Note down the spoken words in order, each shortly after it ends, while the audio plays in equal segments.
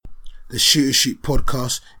The Shoot Shoot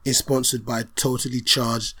podcast is sponsored by Totally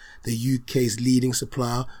Charged, the UK's leading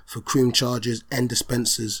supplier for cream chargers and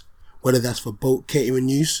dispensers, whether that's for bulk catering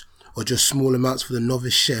use or just small amounts for the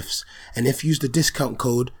novice chefs. And if you use the discount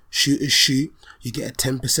code SHOOTERSHOOT, you get a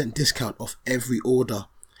 10% discount off every order.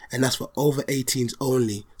 And that's for over 18s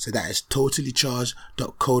only. So that is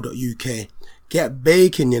totallycharged.co.uk. Get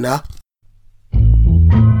baking, you know.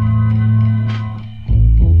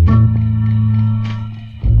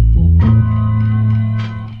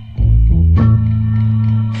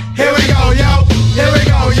 Here we go, yo. Here we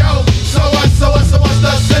go, yo. So what's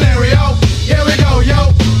the scenario? Here we go,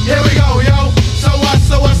 yo. Here we go, yo. So what's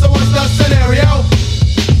the scenario?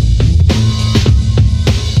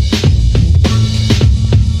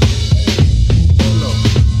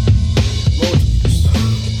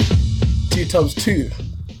 2 times 2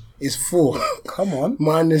 is 4. Come on.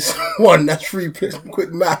 Minus 1, that's 3.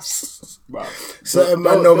 Quick maths. Bro, Certain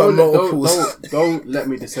man know about multiples. Don't let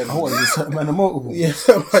me descend. Oh, is a certain man of multiple? Yeah,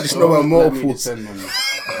 certain man just know about multiples.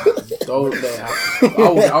 Don't let it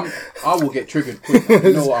happen. I will get triggered quick.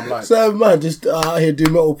 You know what I'm like. Certain man just out here do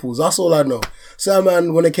multiples. That's all I know. Certain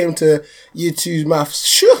man, when it came to year 2's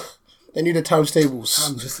maths, they knew the times tables.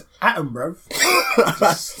 I'm just at him, bro.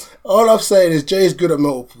 All I'm saying is Jay's good at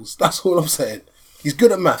multiples. That's all I'm saying. He's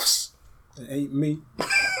good at maths. It ain't me.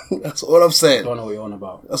 That's all I'm saying. Don't know what you're on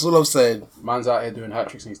about. That's all I'm saying. Man's out here doing hat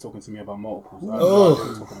tricks and he's talking to me about multiples. I have Oh. no idea what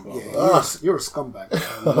you're talking about. You're a scumbag.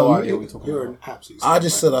 No idea what you're talking You're about. an absolute I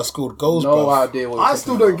just said I scored goals, No bro. idea what you're I talking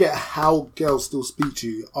still about. don't get how girls still speak to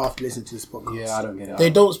you after listening to this podcast. Yeah, I don't get it. They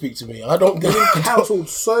don't speak to me. I don't They've get been cancelled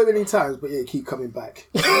so many times, but yeah, keep coming back.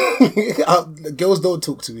 Girls don't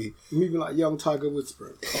talk to me. Moving like young Tiger Woods, bro.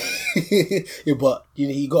 Yeah, but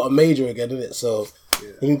he got a major again, innit? So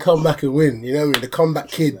he can come back and win. You know what I mean? The comeback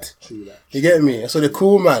kid. True that. You get me? So the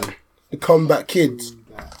cool man, the comeback kid,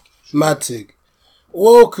 Mad Tig.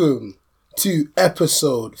 Welcome to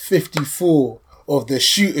episode 54 of the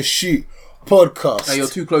Shoot Shoot podcast. Hey, you're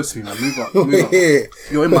too close to me, man. Move up. Move up. Yeah.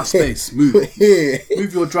 You're in my space. Move. Yeah.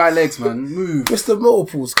 Move your dry legs, man. Move. Mr.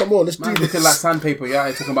 Multiples, come on, let's Man, do looking this. like sandpaper. Yeah,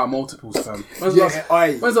 you're talking about multiples, fam. When's Yeah,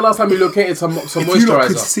 the last time you located some If you lot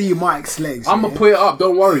could moisturizer? see Mike's legs, I'm gonna put it up.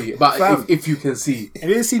 Don't worry. But Fam. if you can see, Have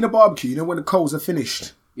you ever seen the barbecue? You know when the coals are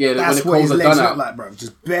finished? yeah, That's when what the his coals are legs done look out. like, bro.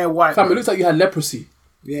 Just bare white. Fam, it bro. looks like you had leprosy.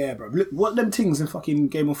 Yeah, bro. Look, what them things in fucking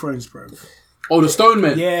Game of Thrones, bro? Oh, the stone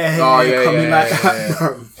men. Yeah, Oh, yeah, coming yeah, like yeah, that, yeah.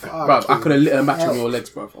 bro. Bro, I Fuck could have lit a match Hell. on your legs,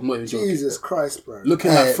 bro. I'm not even joking. Jesus Christ, bro.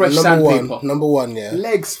 Looking like fresh number sandpaper. Number one, yeah.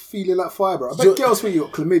 Legs feeling like fire, bro. I bet girls think you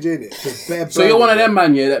got chlamydia in it. Just bare So you're one of burning, them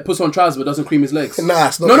man, yeah, that puts on trousers but doesn't cream his legs. Nah,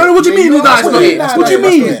 it's not. No, what do you mean? no, That's not it. nah, What do you nah,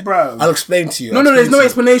 mean? that's not it, bro. I'll explain to you. No, there's no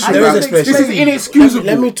explanation. There is bro. explanation. This is inexcusable.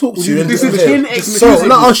 Let me talk to you. This and is listen. inexcusable. So,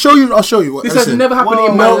 no, I'll show you. What, This listen. has never happened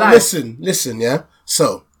in my No, life. listen, yeah.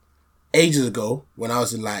 So, ages ago, when I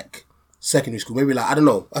was in like secondary school, maybe like I don't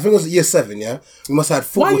know, I think it was year 7. Yeah, we must have had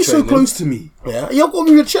football Why are you so training. close to me? Yeah, you're got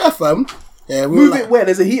me with a chair, fam. Yeah, we were Move like, it where?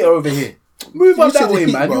 There's a heater over here. Move You up said that the way,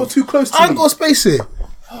 heat, man. bro. You're too close to I ain't me. got space here.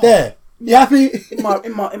 There. You happy? In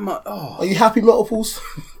my. Oh. Are you happy, multiples?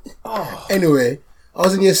 Anyway, I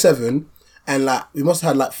was in year 7, and like we must have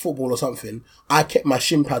had like football or something. I kept my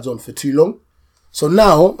shin pads on for too long, so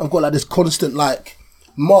now I've got like this constant like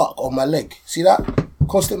mark on my leg. See that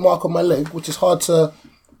constant mark on my leg, which is hard to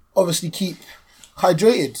obviously keep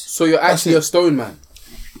hydrated. So you're That's actually it. a stone man.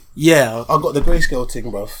 Yeah, I got the grayscale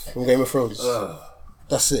thing, bruv, from Game of Thrones.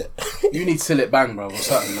 That's it. You need to let bang, bro. What's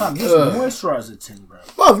happening? Fam, this moisturizer thing, bro.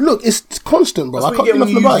 Bruv, look, it's constant, bro. That's I what can't you get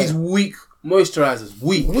get when enough you to use buy these it. weak moisturizers.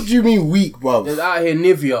 Weak. What do you mean weak, bruv? There's out here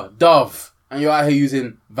Nivea, Dove, and you're out here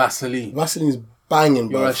using Vaseline. Vaseline's banging,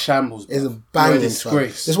 bruv. You're a shambles, bro. It's a You're a banging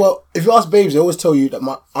disgrace. This what if you ask babes, they always tell you that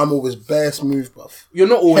I'm always bare smooth, bruv. You're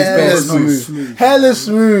not always bare Hairless smooth. smooth. Hairless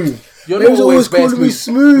smooth. You're Babes not always bare calling me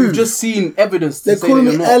smooth. smooth. We've just seen evidence to They're say calling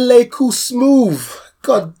that me you're not. LA cool smooth.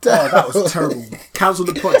 God damn. That was terrible. Cancel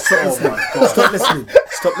the pod. Stop listening. Stop listening.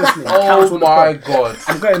 Stop listening. Oh Cancel the my pod. god.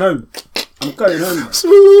 I'm going home. I'm going home.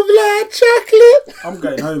 Smooth like chocolate. I'm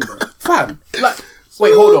going home, bro. Fam, like,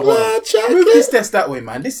 wait, hold on. Smooth chocolate. Move this desk that way,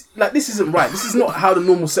 man. This isn't right. This is not how the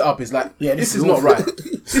normal setup is. Like, Yeah, this this is is not awful. right.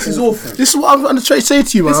 This is awful. This is what I'm trying to say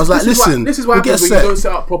to you, man. I was like, listen. This is what we get happens when set. you don't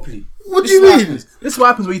set up properly. What This do you is what mean? happens. This is what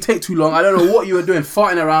happens when you take too long. I don't know what you were doing,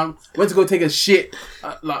 farting around. Went to go take a shit.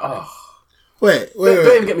 Wait.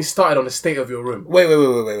 Don't even get me started on the state of your room.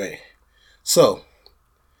 Wait. So,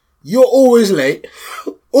 you're always late.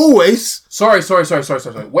 Always. Sorry.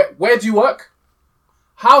 Where do you work?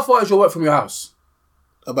 How far is your work from your house?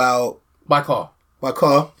 About By car. my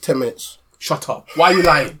car, 10 minutes. Shut up. Why are you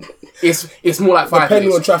lying? It's more like 5 Depending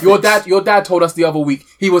minutes. on traffic. Your dad told us the other week,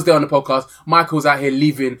 he was there on the podcast, Michael's out here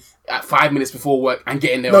leaving at 5 minutes before work and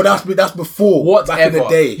getting there No, on time. that's before. Whatever. Back in the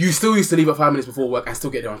day. You still used to leave at 5 minutes before work and still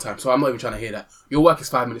get there on time. So I'm not even trying to hear that. Your work is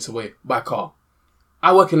 5 minutes away by car.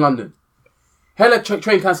 I work in London. Hella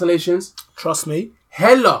train cancellations. Trust me.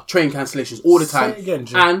 Hella train cancellations all the time. Say it again,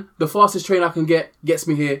 Jim. And the fastest train I can get gets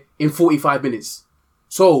me here in 45 minutes.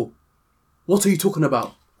 So, what are you talking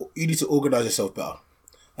about? You need to organise yourself better.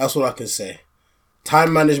 That's all I can say.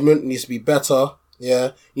 Time management needs to be better. Yeah.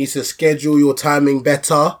 You need to schedule your timing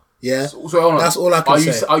better. Yeah. So hold on. That's all I can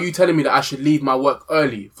say. Are you telling me that I should leave my work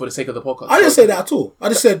early for the sake of the podcast? I didn't say that at all. I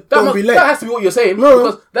just said don't be late. That has to be what you're saying. No.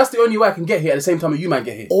 Because that's the only way I can get here at the same time that you might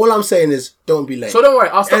get here. All I'm saying is don't be late. So don't worry.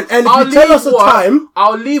 I'll start, And if I'll you tell leave us a work- time-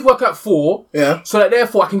 I'll leave work at 4. Yeah. So that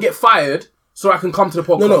therefore I can get fired so I can come to the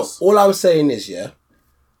podcast. No. All I'm saying is,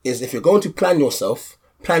 is if you're going to plan yourself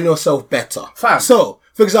better. Fam. So,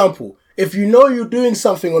 for example, if you know you're doing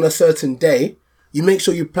something on a certain day, you make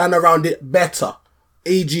sure you plan around it better.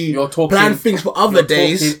 E.g., You're talking, plan things for other you're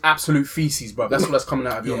days. talking absolute feces, bro. That's what's coming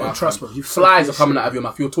out of your mouth. trust man. me, you Flies are fucking coming out of your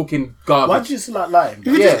mouth. You're talking garbage. Why do you just like lying? If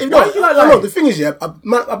you Yeah. just- Why do you like no, lying? the thing is,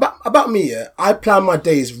 about me, I plan my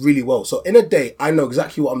days really well. So in a day, I know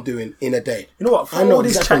exactly what I'm doing in a day. You know what? For I know all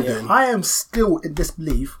this exactly chat, what I'm doing. I am still in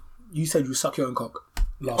disbelief. You said you suck your own cock.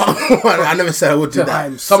 Last I never said I would do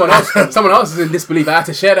that. Someone else is in disbelief. I had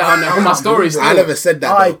to share that on my stories. I never said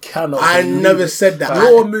that. I though. cannot I believe never it. said that.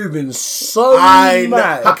 You're moving so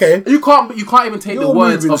mad. Okay. You can't even take the You're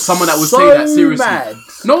words moving of someone that would so say that seriously. mad.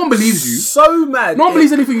 No one believes you. So mad. No one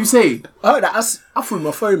believes anything you say. I heard that. I threw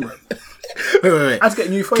my phone, bro. Wait. I had to get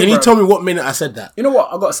a new phone. Can you bro. tell me what minute I said that? You know what?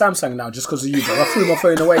 I got a Samsung now just because of you, bro. I threw my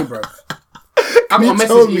phone away, bro. I got a you message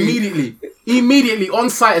tell me? immediately on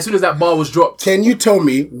site as soon as that bar was dropped. Can you tell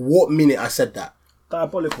me what minute I said that?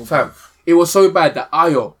 Diabolical. Fam, it was so bad that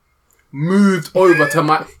Ayo moved over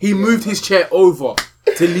to he moved his chair over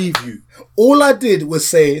to leave you. All I did was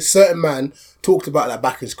say certain man talked about that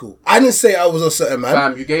back in school. I didn't say I was a certain man.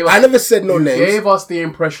 Fam, you gave us, I never said no you names. gave us the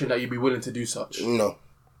impression that you'd be willing to do such. No.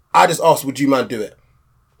 I just asked, would you man do it?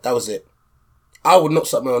 That was it. I would not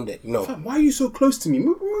suck my own dick. No. Why are you so close to me?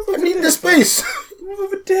 Move I over need there. the space. Move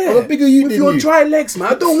over there. I'm a bigger you With than your you. dry legs,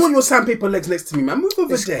 man. I don't want your sandpaper legs next to me, man. Move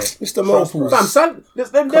over there. Mr. Multiple.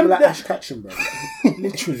 Fam, Come like Ash Ketchum, bro.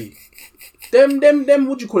 literally. Them,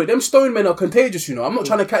 what do you call it? Them stone men are contagious, you know. I'm not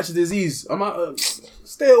trying to catch a disease. I'm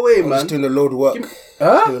stay away, I'm man. just doing the Lord work.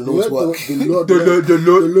 Huh? Doing the Lord's work.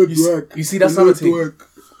 You see, that's another thing.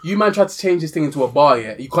 You man tried to change this thing into a bar,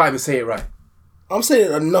 yeah? You can't even say it right. I'm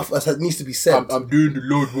saying it enough as it needs to be said. I'm doing the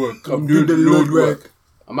Lord work. I'm doing the Lord work.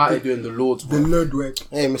 I'm out here doing the Lord's work. Lord work.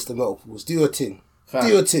 Hey, Mr. Multiples, do your thing. Fam,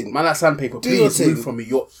 Do your thing. Man, that sandpaper, Do your please thing. move from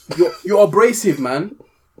me. You're abrasive, man.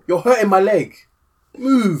 You're hurting my leg.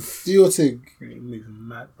 Move. Do your thing. Moving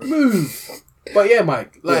mad. Move. But yeah,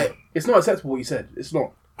 Mike, it's not acceptable what you said. It's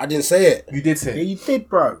not. I didn't say it. You did say Yeah, it. you did,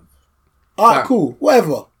 bro. Alright, Fam. cool.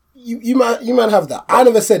 Whatever. You man have that. I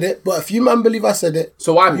never said it, but if you man believe I said it,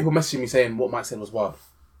 So why are people messaging me saying what Mike said was wild?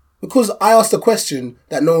 because I asked a question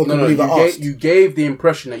that no one can believe I asked. You gave the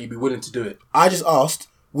impression that you'd be willing to do it. I just asked,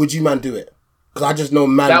 would you man do it? Because I just know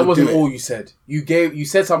man That would do wasn't it. all you said. You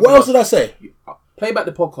said something What else did I say? Play back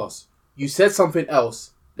the podcast. You said something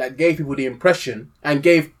else that gave people the impression and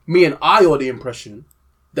gave me and Ayo the impression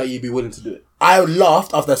that you'd be willing to do it. I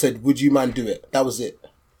laughed after I said, would you man do it? That was it.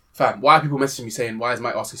 Fam, why are people messaging me saying, why is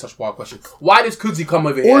Mike asking such wild questions? Why does Kudzi come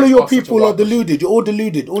over here All of and your ask such a people are wild question? deluded. You're all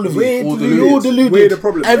deluded. All of you. We're All deluded. You're all deluded. We're the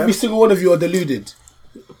problem, Every yeah? single one of you are deluded.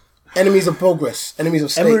 Enemies of progress. Enemies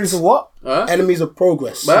of states. Enemies of what? Huh? Enemies of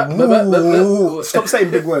progress. Ooh, stop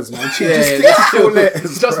saying big words, man. Yeah, four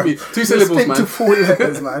letters. Trust me, 2 syllables, Stick man. to 4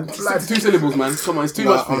 letters, man. Stick to 2 syllables, man. Come on, it's too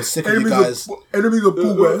Nah, much for I'm me. sick of you guys. Enemies of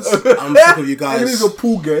progress. I'm sick of you guys. Enemies of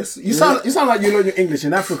progress. You sound like you learn your English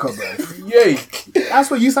in Africa, bro. Yay.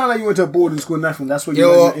 That's what you sound like. You went to a boarding school in Africa. That's what you Yo,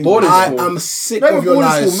 learn your English. boarding I school. am sick Man, of your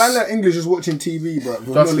boarding lies. school, man, learn English is watching TV, bro.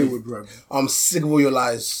 From Trust me. Hollywood, bro. I'm sick of all your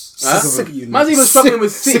lies. Huh? Sick of you, Man's niggas. even struggling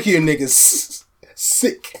with Sick sick. of you niggas.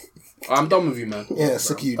 Sick. I'm done with you, man. Yeah,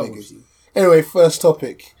 sick of you done with niggas. you. Anyway, first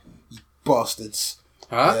topic. You bastards.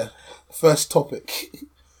 Huh? Yeah. First topic.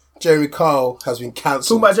 Jeremy Kyle has been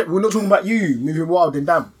cancelled. We're not talking about you moving wild and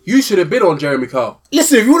damn. You should have been on Jeremy Kyle.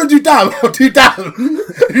 Listen, if you want to do damn, I'll do damn.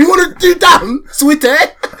 If you want to do damn, sweetie,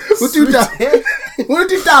 we'll do damn. You want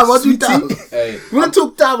to do damn, I'll do damn. Hey. You want to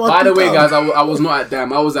talk damn, I'll By do the way, damn. guys, I was not at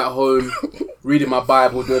Damn. I was at home reading my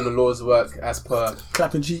Bible, doing the Lord's work as per.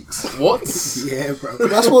 Clapping cheeks. What? Yeah, bro.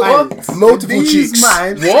 That's what multiple These cheeks.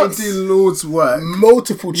 man What? do Lord's work.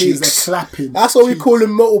 Multiple Means cheeks. they're clapping. That's what we cheeks. call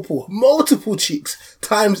them multiple cheeks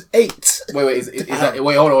times 8. Wait, is that?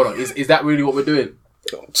 Wait, hold on. Is that really what we're doing?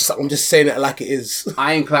 I'm just saying it like it is.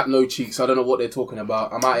 I ain't clap no cheeks. So I don't know what they're talking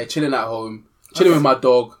about. I'm out here chilling at home, chilling with my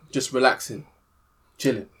dog, just relaxing,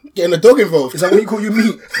 chilling. Getting the dog involved. Is that what you call your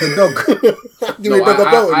meat? The dog. Give your dog a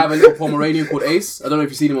bone. I have a little Pomeranian called Ace. I don't know if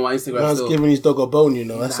you've seen him on my Instagram. Man's Still. giving his dog a bone, you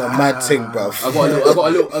know. That's a mad thing, bruv.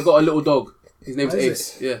 I got a little dog. His name's is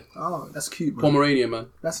Ace. Yeah, Oh, that's cute, bro. Pomeranian man.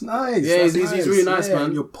 That's nice. Yeah, that's he's really nice, Yeah,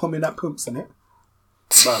 man. You're pumping that pumps in it.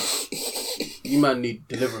 Bruv, you man need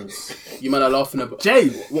deliverance. You man are laughing about. Jay,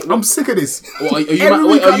 I'm sick of this. What, are you, Every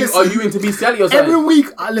man, week I are listen. you into bestiality or something? Every week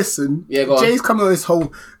I listen. Yeah, go on. Jay's coming on this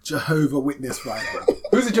whole Jehovah Witness vibe, bro.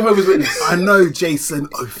 Who's a Jehovah's Witness? I know Jason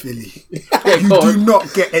O'Philly. Yeah, You go on. do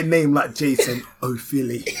not get a name like Jason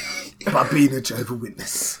O'Philly by being a Jehovah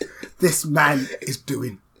Witness. This man is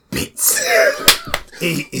doing bits.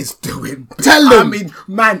 He is doing bits. Tell I them. mean,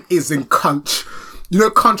 man is in country. You know,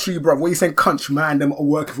 country, bro. What you saying, country, man? Them are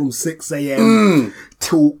working from 6 a.m.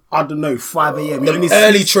 till, I don't know, 5 a.m.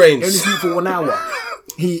 Early trains. Only sleep for 1 hour.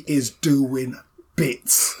 He is doing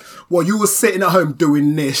bits. While you were sitting at home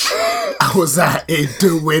doing niche, I was out here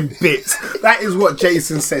doing bits. That is what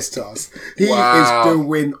Jason says to us. He Wow. is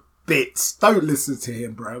doing bits. Don't listen to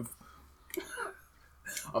him, bruv.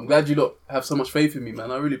 I'm glad you lot have so much faith in me,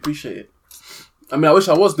 man. I really appreciate it. I mean, I wish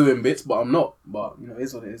I was doing bits, but I'm not. But you know, it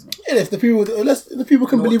is what it is, man. And if the people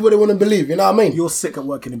can believe what they want to believe, you know what I mean? You're sick at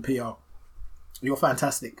working in PR. You're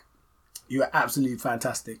fantastic. You're absolutely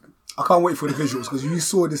fantastic. I can't wait for the visuals because you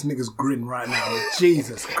saw this nigga's grin right now.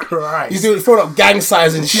 Jesus Christ. He's doing throwing up gang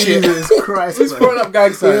signs and shit. Jesus Christ. Who's bro. throwing up gang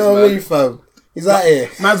You signs, know what I mean, man? fam? He's out here.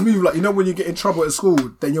 Man's move like, you know when you get in trouble at school,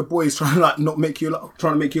 then your boy's trying to like not make you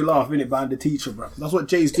trying to make you laugh, innit, behind the teacher, bro. That's what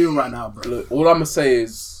Jay's doing right now, bro. Look, all I'm gonna say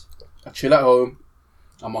is, I chill at home.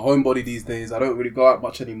 I'm a homebody these days. I don't really go out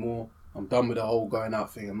much anymore. I'm done with the whole going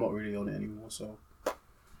out thing. I'm not really on it anymore. So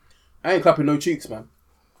I ain't clapping no cheeks, man.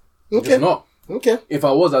 I'm Okay. just not. Okay. If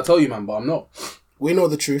I was, I'd tell you, man. But I'm not. We know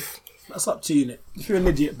the truth. That's up to you, innit. If you're an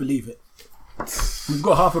idiot, believe it. We've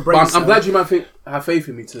got half a brain But I'm cell. glad you man have faith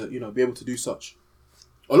in me to be able to do such.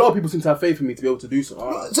 A lot of people seem to have faith in me to be able to do so.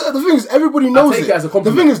 So the thing is, everybody knows take it. it as a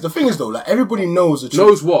compliment. The thing is though, like everybody knows the truth.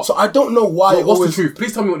 Knows what? So I don't know why. What's always, the truth?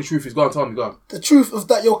 Please tell me what the truth is. Go on, tell me. Go on. The truth of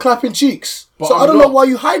that you're clapping cheeks. But So I'm I don't not. know why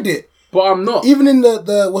you hide it. But I'm not. Even in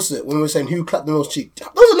the what's it when we were saying who clapped the most cheek, there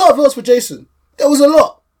was a lot of votes for Jason. There was a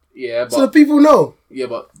lot. Yeah, So the but people know.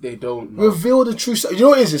 they don't know. Reveal the truth. You know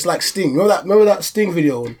what it is? It's like Sting. Remember that Sting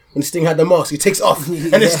video when Sting had the mask? He takes it off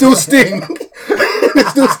and it's still Sting. It's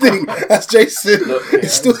still Sting. That's Jason. Look,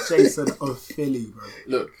 It's still Jason O'Philly, bro.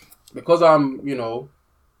 Look, because I'm,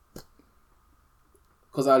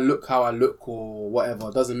 because I look how I look or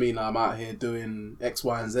whatever, doesn't mean I'm out here doing X,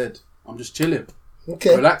 Y, and Z. I'm just chilling,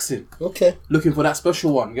 Okay. relaxing, Okay. looking for that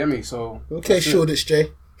special one. Get me? So Okay. Shoreditch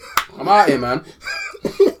J. I'm out here, man.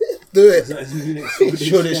 Do it.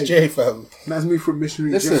 Shoreditch J, fam. Man's moved from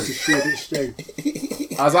missionary Listen. Joe to Shoreditch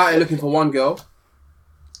Joe. I was out here looking for one girl,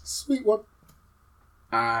 Sweet one.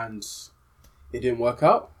 and it didn't work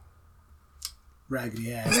out.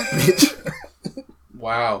 Raggedy ass bitch.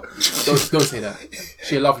 Wow, don't say that.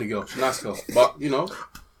 She's a lovely girl, she's a nice girl, but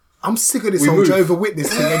I'm sick of this We whole move. Jehovah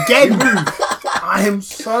Witness thing again. I am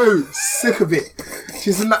so sick of it.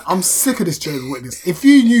 I'm sick of this Jehovah Witness. If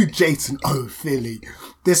you knew Jason O'Philly,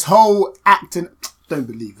 this whole acting, don't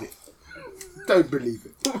believe it. Don't believe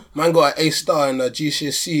it. Man got an A* in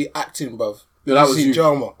GCSE acting, bruv. Yeah, that was GCSE you.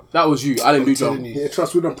 drama. That was you. I didn't do telling drama. you. Yeah,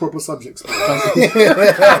 trust we done proper subjects.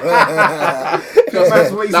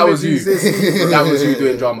 That was you. That was you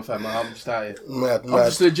doing drama, fam. Man. I'm just out here. Mad, I'm mad.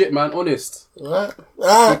 just legit, man. Honest. Ah,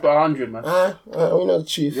 Keep it 100, man. we know the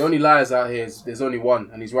truth. The only liars out here is there's only one,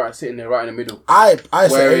 and he's sitting there right in the middle. I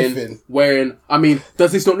say everything. Wearing. I mean,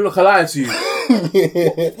 does this not look like a liar to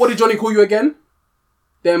you? What did Johnny call you again?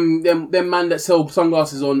 Them man that sell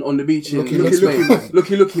sunglasses on the beach in Spain.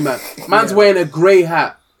 Looky man. Man's wearing a grey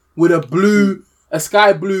hat with a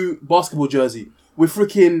sky blue basketball jersey with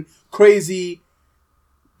freaking crazy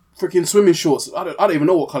freaking swimming shorts. I don't even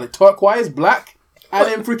know what colour. Turquoise, black, and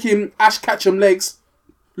then freaking Ash Ketchum legs.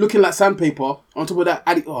 Looking like sandpaper. On top of that,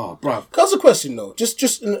 oh, bruv. That's a question though. Just.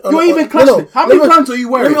 You're even clashing. How many plants are you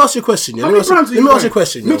wearing? Let me ask you a question. Yeah? How Let many brands are me you ask you wearing? a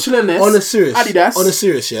question. Mitchell and Ness, On a serious. Adidas. On a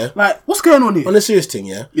serious, yeah. Like, what's going on here? On a serious thing,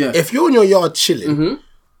 yeah. Yeah. If you're in your yard chilling,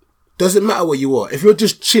 does it matter what you are? If you're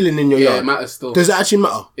just chilling in your yard, it matters still. Does it actually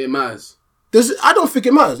matter? It matters. I don't think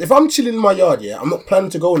it matters. If I'm chilling in my yard, I'm not planning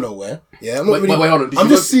to go nowhere. Yeah, I'm not Wait, hold on. I'm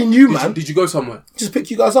just seeing you, man. Did you go somewhere? Just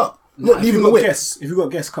pick you guys up. Not If leaving you the got whip. guests, if you got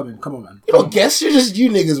guests coming, come on, man. You don't guess. You're just you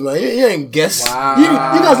niggas, man. You ain't guess. Wow. You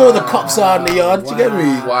guys know where the cops are in the yard. You get me?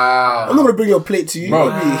 Wow. I'm not gonna bring your plate to you. Bro,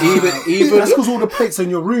 even That's because all the plates are in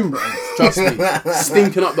your room, bro. trust me,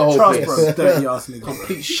 stinking up the whole Trust, place. bro. Dirty ass nigga.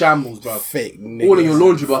 Complete shambles, bro. Fake niggas. All in your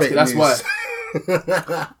laundry basket. Fake That's why.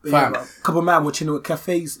 Yeah, Fam. bro. Couple man watching it at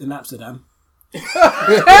cafes in Amsterdam. Hey!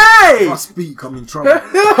 I speak, I'm in trouble.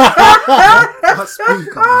 I speak, I'm in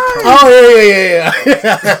trouble. Oh yeah.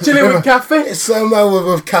 Chilling with cafe. It's some man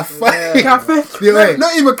with a cafe. Cafe. Yeah, right.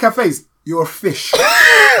 Not even cafes. You're a fish. You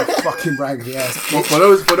fucking raggedy ass. Well, for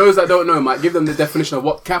those that don't know, Mike, give them the definition of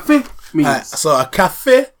what cafe means. So a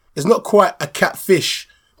cafe is not quite a catfish,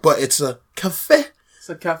 but it's a cafe. It's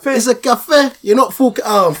a cafe. It's a cafe. You're not full.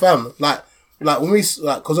 Fam. Like when we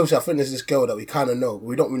because obviously I think there's this girl that we kind of know, but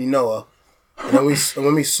we don't really know her. And when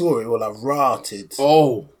we saw it, we were like rotted.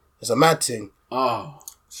 Oh. It's a mad thing. Oh.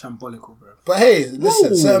 Shambolical, bro. But hey,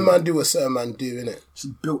 listen, Ooh. certain man do what certain man do, innit?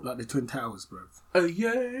 She's built like the Twin Towers, bro. Oh,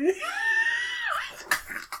 yeah.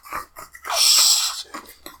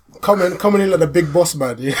 Coming in like the big boss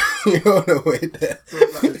man, you know the way there.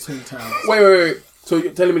 Built like the Twin Towers. Wait. So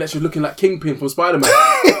you're telling me that she's looking like Kingpin from Spider-Man?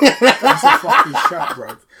 That's a fucking shot,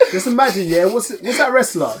 bro. Just imagine, what's that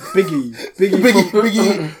wrestler? Biggie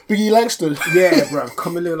Langston. Yeah, bro.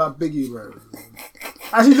 Coming in like Biggie, bro.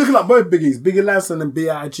 Actually, looking like both Biggies, Biggie Langston and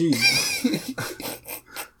B.I.G.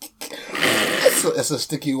 It's a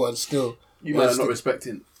sticky one still. You might not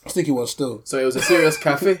respecting. Sticky one still. So it was a serious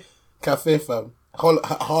cafe. Cafe, fam.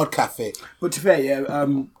 Hard cafe. But to be fair,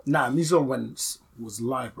 Maison was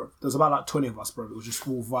live, bro. There's about like 20 of us, bro. It was just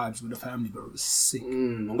all vibes with the family, bro. It was sick.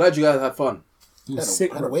 I'm glad you guys had fun. It was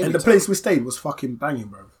sick, had a bro. wavy And the time. place we stayed was fucking banging,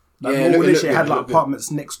 bro. Like, Yeah, all look literally good, had like look good. apartments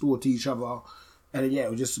next door to each other. And yeah, it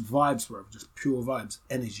was just vibes, bro. Just pure vibes.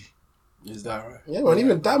 Energy. Is that right? Yeah, man.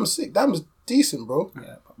 Even Dam's sick. Dam's decent, bro.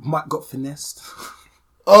 Yeah. Mike got finessed.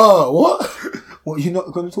 Oh, what? What, you're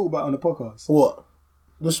not going to talk about on the podcast? What?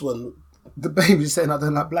 This one. The baby saying I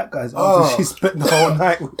don't like black guys after Oh. she spent the whole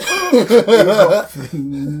night with he got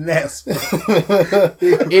finessed. In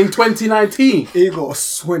 2019. He got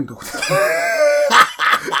swindled.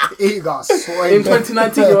 He got In swindled.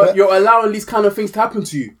 2019, you're allowing these kind of things to happen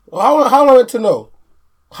to you. How am I meant to know?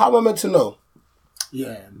 How am I meant to know?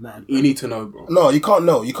 Yeah, man. You need to know, bro. No, you can't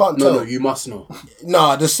know. You can't tell. No, you must know.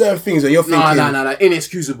 Nah, there's certain things that you're thinking. No.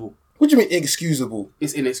 Inexcusable. What do you mean inexcusable?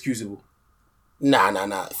 It's inexcusable.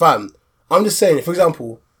 Nah. Fam, I'm just saying, for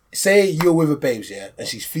example, say you're with a babes, yeah, and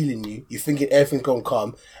she's feeling you, you're thinking everything's gonna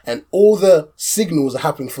come, and all the signals are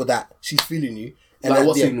happening for that. She's feeling you. And Like at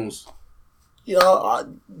what the end, signals? You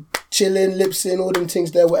know, chilling, lip-sync, all them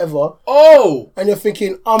things there, whatever. Oh! And you're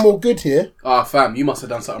thinking, I'm all good here. Ah, fam, you must have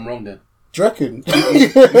done something wrong then. Do you reckon?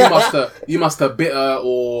 You must have bit her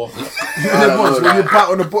or... You know once when you bite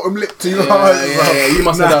on the bottom lip to your eyes, bro. Yeah, you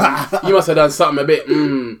must have done something a bit,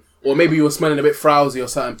 or maybe you were smelling a bit frowsy or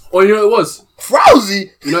something. Or you know what it was?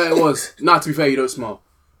 Frowsy? You know what it was? Nah, to be fair, you don't smell.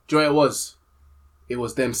 Do you know what it was? It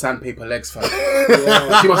was them sandpaper legs, fam.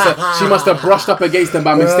 Yeah. She must have brushed up against them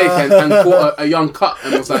by mistake and caught a young cut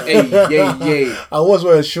and was like, hey, yay. I was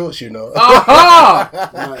wearing shorts, you know. Aha!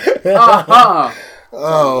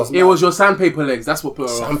 Oh, It was your sandpaper legs. That's what put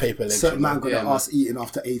her off. sandpaper legs. Certain man got Yeah, their man. ass eaten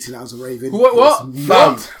after 18 hours of raving. What?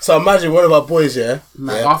 Fam, so imagine one of our boys, yeah.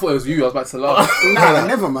 I thought it was you. I was about to laugh. Nah,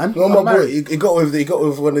 never, man. One I'm of my boy, married. he got with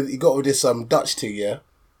this Dutch thing, yeah,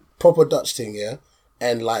 proper Dutch thing, yeah,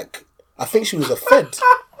 and like I think she was a Fed.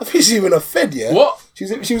 I think she was in a Fed, yeah. What? She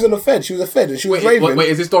was in a Fed. She was a Fed, and she was raving. Wait,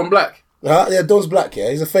 is this Don Black? Yeah, Don's black,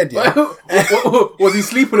 yeah. He's a Fed, yeah. Was he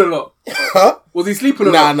sleeping a lot? Huh? Was he sleeping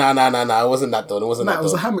a lot? Nah. It wasn't that Don. It wasn't Nah, that it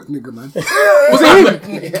was a Don. hammock nigga, man. Was it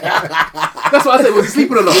him? That's what I said. Was he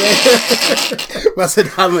sleeping a lot? I said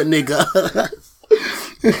hammer nigga.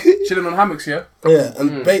 Chilling on hammocks, yeah? Yeah,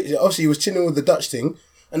 and obviously he was chilling with the Dutch thing.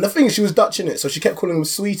 And the thing is, she was Dutch in it, so she kept calling him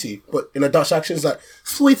Sweetie. But in a Dutch accent, it's like,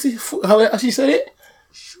 Sweetie. How she said it?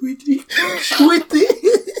 Sweetie. Sweetie.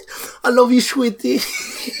 I love you, Sweetie.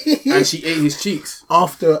 And she ate his cheeks.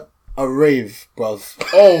 After a rave, bruv.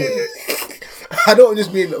 Oh. I don't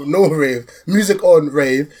just mean no rave. Music on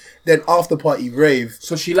rave, then after party rave.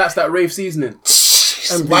 So she likes that rave seasoning.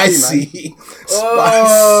 Spicy.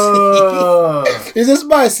 Oh. Spicy. It's a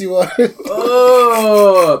spicy one.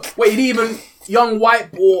 Oh. Wait, he didn't even young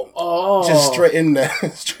white boy. Oh. Just straight in there.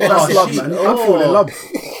 Straight That's in. love, man. I'm falling in love.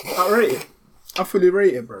 I rate it. I fully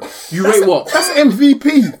rate it, bro. You rate what? That's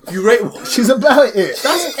MVP. You rate what? She's about it.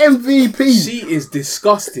 That's MVP. She is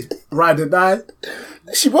disgusting. Ride or die.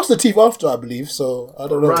 She brushed her teeth after, I believe, so I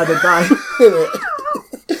don't know. Ride or die.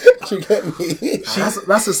 You get me?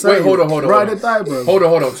 That's a saying. Wait, hold on. Ride or die, bro. Hold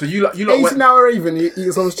on. So you lot 18 went, hour Raven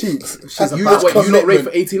eats on his cheeks. She's you about lot rate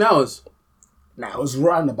for 18 hours? Nah, it was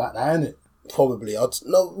round about that, innit? Probably.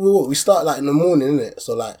 We start like in the morning, innit?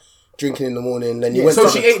 So like drinking in the morning, then you went. So to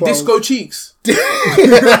she like ate 12. disco cheeks.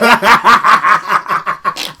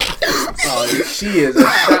 Oh, she is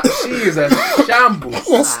a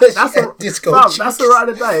shambles. That's a disco. Fam, that's a ride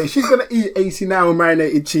or die. If she's gonna eat 18 hour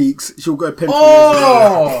marinated cheeks, she'll go pen.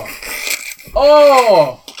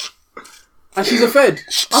 Oh, and she's a fed.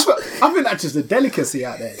 I think that's just a delicacy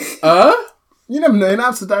out there. You never know, in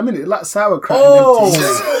Amsterdam, innit? Like sauerkraut.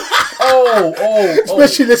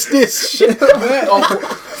 Especially this.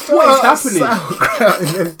 What is happening?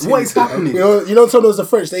 What is happening? You know, some of the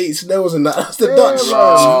French, they eat snails and that. That's the Dutch.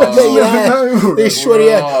 bro. They swear,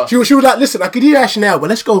 yeah. She was like, listen, I could eat that now, but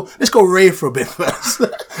let's go rave for a bit first.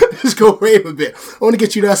 Let's go rave a bit. I want to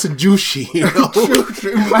get you nice and juicy, you know?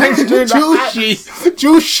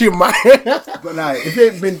 Juicy, man. But nah, if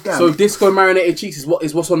it ain't been done. So disco marinated cheeks is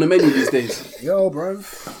what's on the menu these days. Yo, bro.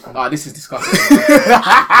 This is disgusting.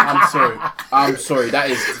 I'm sorry.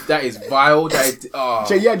 That is vile.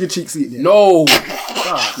 Jay, you had your cheeks eaten. Yeah? No.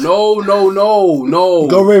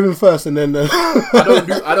 Go raving first and then...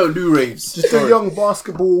 I don't do raves. Just a young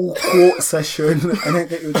basketball court session and then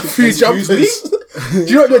get your cheeks Few jumpers. Do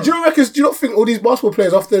you not think all these basketball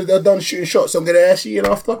players, after they're done shooting shots, I'm going to ask you in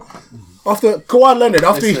after Kawhi Leonard,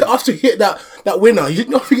 after he hit that winner, you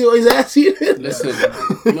not think his ass eating? Listen,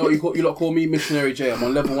 you lot call me Missionary J. I'm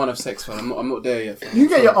on level 1 of sex, fam. I'm not there yet, fam. You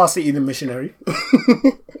get your ass eaten in missionary.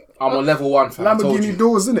 I'm on level 1, fam. Lamborghini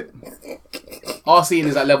doors, innit? Arse eating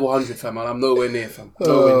is at level 100, fam, and I'm nowhere near, fam.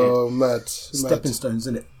 Mad. Stepping stones,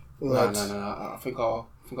 innit? No. I think I'll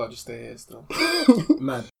just stay here still.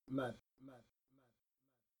 Mad.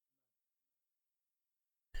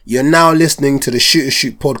 You're now listening to the Shoot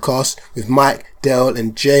Shoot podcast with Mike, Dale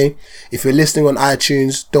and Jay. If you're listening on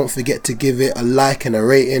iTunes, don't forget to give it a like and a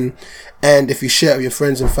rating. And if you share it with your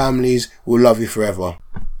friends and families, we'll love you forever.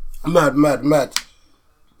 Mad.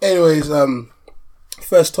 Anyways,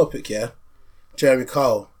 first topic, yeah. Jeremy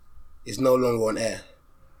Kyle is no longer on air.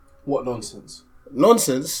 What nonsense?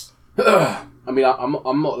 Nonsense? I mean,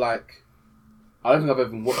 I'm not like... I don't think I've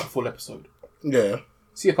ever watched a full episode. Yeah.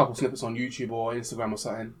 See a couple snippets on YouTube or Instagram or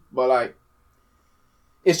something, but like,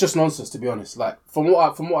 it's just nonsense, to be honest. Like, from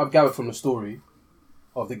what I've gathered from the story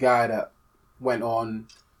of the guy that went on,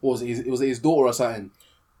 was it his daughter or something?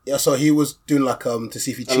 Yeah, so he was doing like to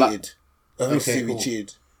see if he cheated. I think to see if he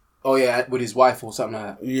cheated. Oh yeah, with his wife or something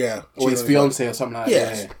like that. Yeah, or his fiance or something like that.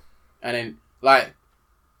 Yes. Yeah. And then like,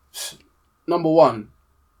 number one,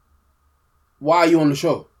 why are you on the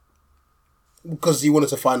show? Because he wanted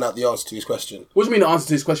to find out the answer to his question. What do you mean the answer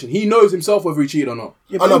to his question? He knows himself whether he cheated or not.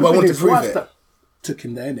 Yeah, I know, but I want to prove it. Took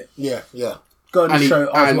him there, innit? Yeah. Go on the show,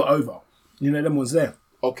 ours were over. You know, them ones there.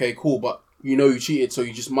 Okay, cool, but you know you cheated, so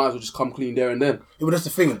you just might as well just come clean there and then. Yeah, but that's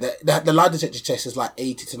the thing. The lie detector test is like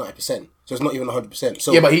 80 to 90%, so it's not even 100%.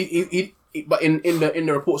 So yeah, but he but in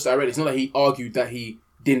the reports that I read, it's not that he argued that he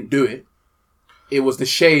didn't do it. It was the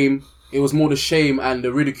shame. It was more the shame and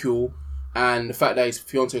the ridicule and the fact that his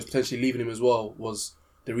fiance was potentially leaving him as well was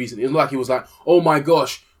the reason. It was like he was like, "Oh my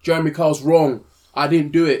gosh, Jeremy Kyle's wrong. I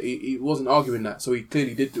didn't do it." He wasn't arguing that, so he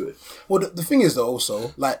clearly did do it. Well, the thing is though,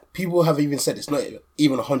 also, like, people have even said it's not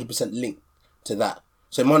even 100% linked to that.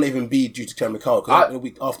 So it might not even be due to Jeremy Kyle. Because a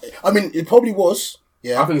week after, I mean, it probably was.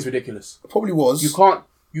 Yeah, I think it's ridiculous. It probably was. You can't.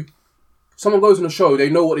 Someone goes on a show, they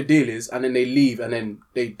know what the deal is, and then they leave, and then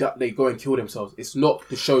they go and kill themselves. It's not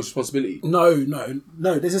the show's responsibility. No.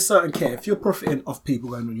 There's a certain care. If you're profiting off people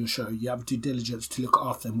going on your show, you have due diligence to look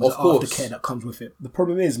after them with the aftercare that comes with it. The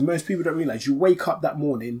problem is, most people don't realise, you wake up that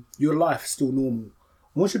morning, your life is still normal.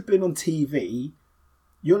 Once you've been on TV,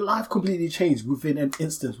 your life completely changed within an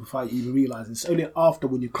instant without you even realising. It's only after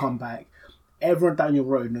when you come back, everyone down your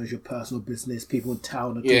road knows your personal business. People in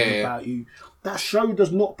town are talking about you. That show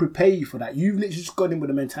does not prepare you for that. You've literally just gone in with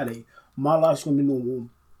the mentality, my life's going to be normal.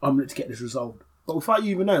 I'm going to get this resolved. But without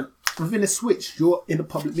you even knowing, within a switch, you're in the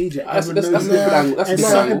public media. That's a different angle. And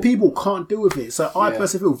certain people can't deal with it. So I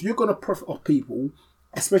personally feel, if you're going to profit off people,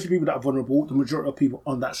 especially people that are vulnerable, the majority of people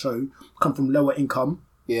on that show come from lower income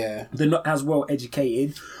Yeah. They're not as well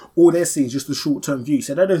educated. All they're seeing is just the short-term view.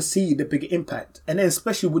 So they don't see the bigger impact. And then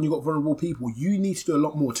especially when you've got vulnerable people, you need to do a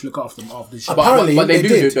lot more to look after them after the show. Apparently, But they do,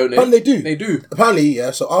 did. don't they? Apparently they do. They do. Apparently,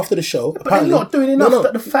 yeah. So after the show, But they're not doing enough.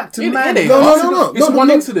 That the fact of man. No. It's one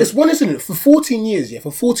incident. It's one incident for 14 years. Yeah,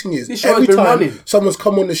 for 14 years. This show Every has been time running. someone's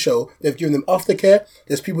come on the show, they've given them aftercare.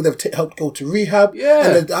 There's people they've helped go to rehab. Yeah.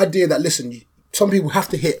 And the idea that listen, some people have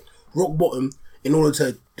to hit rock bottom in order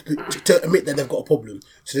to admit that they've got a problem.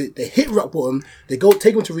 So they hit rock bottom. They go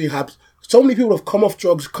take them to rehab. So many people have come off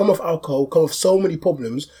drugs, come off alcohol, come off so many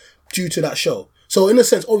problems due to that show. So in a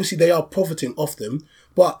sense, obviously they are profiting off them.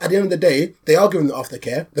 But at the end of the day, they are giving the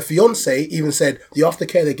aftercare. The fiance even said the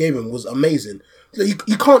aftercare they gave him was amazing. So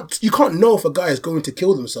you can't know if a guy is going to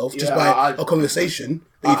kill themselves just by a conversation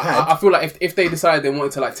that you've had. I feel like if they decided they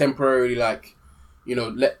wanted to like temporarily like, you know,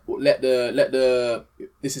 let the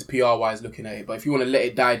this is PR wise looking at it, but if you want to let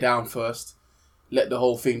it die down first, let the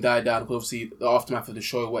whole thing die down, because obviously the aftermath of the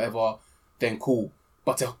show or whatever, then cool.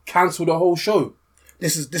 But to cancel the whole show,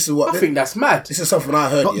 This is what I think that's mad. This is something I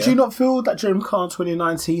heard. But Yeah? do you not feel that Jeremy Kyle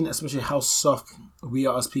 2019, especially how soft we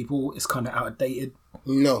are as people, is kind of outdated?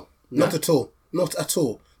 No, not at all. Not at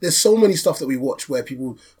all. There's so many stuff that we watch where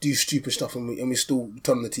people do stupid stuff and we still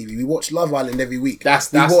turn on the TV. We watch Love Island every week. That's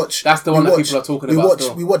the one that people are talking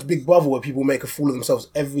about. We watch Big Brother where people make a fool of themselves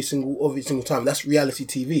every single time. That's reality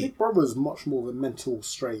TV. Big Brother is much more of a mental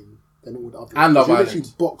strain than all the others. And Love You're Island.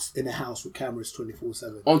 literally boxed in a house with cameras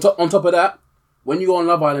 24/7. On top of that, when you go on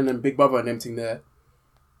Love Island and Big Brother and everything there,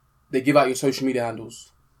 they give out your social media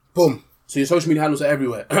handles. Boom. So your social media handles are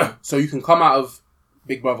everywhere. So you can come out of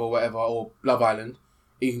Big Brother or whatever, or Love Island,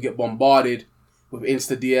 and you can get bombarded with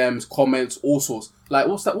Insta DMs, comments, all sorts. Like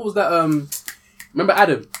what was that? Remember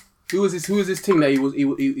Adam? Who was this thing that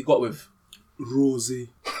he got with? Rosie.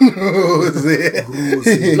 Not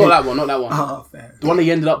that one. Oh, fair. The one that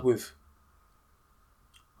he ended up with.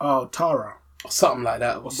 Oh, Tara. Or something like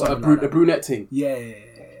that. Or something a like that. brunette thing. Yeah.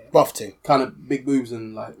 Buffing. Kind of big boobs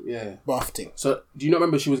and like, yeah. Buffing. So do you not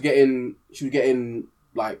remember she was getting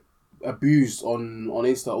like abused on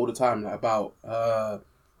Insta all the time, like about the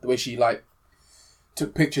way she like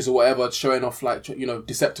took pictures or whatever, showing off like, you know,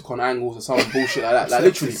 Decepticon angles or some bullshit like that, like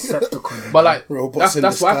literally. But like Robots in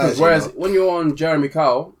that's what happens. disguise, you Whereas know. when you're on Jeremy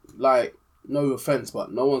Kyle, like, no offense,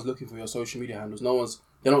 but no one's looking for your social media handles.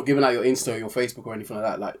 They're not giving out your Insta or your Facebook or anything like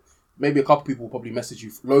that. Like maybe a couple people will probably message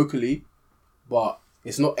you locally, but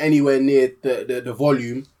it's not anywhere near the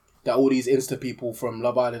volume that all these Insta people from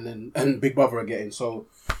Love Island and Big Brother are getting. So,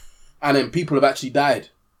 and then people have actually died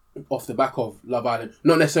off the back of Love Island.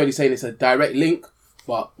 Not necessarily saying it's a direct link,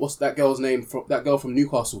 but what's that girl's name? That girl from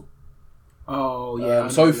Newcastle. Oh, yeah. I know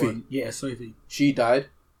Sophie. one. Yeah, Sophie. She died.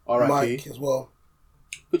 R.I.P. Mike as well.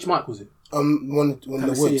 Which Mike was it? One in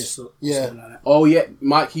the woods. Yeah. Something like that. Oh yeah,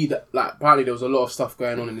 Mike. Like apparently there was a lot of stuff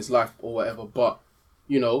going on in his life or whatever, but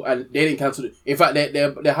you know, and they didn't cancel it. In fact, they're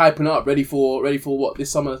hyping up, ready for what this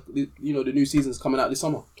summer. You know, the new season's coming out this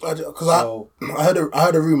summer. Because So- I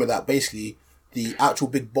heard a rumor that basically the actual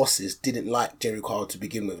big bosses didn't like Jerry Kyle to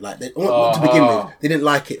begin with. Like not to begin with, they didn't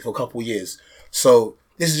like it for a couple of years. So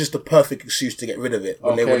this is just the perfect excuse to get rid of it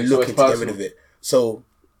when they were Okay, so looking it's to get personal. rid of it. So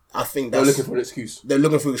I think They're that's looking for an excuse. they're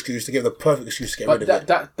looking for an excuse to give the perfect excuse to get But rid of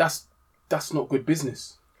it. that's not good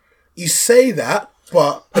business. You say that,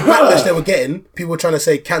 but the backlash they were getting, people were trying to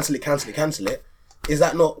say cancel it. Is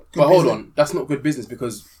that not good But hold business? on, that's not good business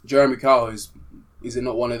because Jeremy Kyle isn't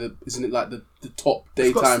it like the top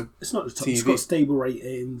daytime It's not the top. TV? It's got stable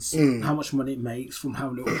ratings, how much money it makes from how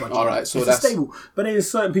little budget. All right, so it's that's- stable. But then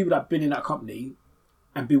there's certain people that have been in that company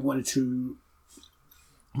and been wanting to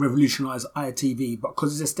revolutionise ITV, but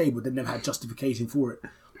because it's stable, they never had justification for it.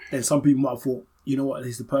 Then some people might have thought, you know what,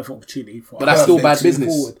 this is the perfect opportunity for. But that's still Perfect bad to move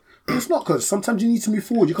business. forward. But it's not good. Sometimes you need to move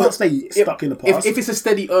forward. You can't stay stuck in the past. If it's a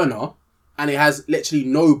steady earner and it has literally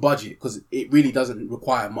no budget, because it really doesn't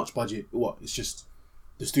require much budget. It's just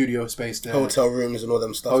the studio space, the Hotel rooms and all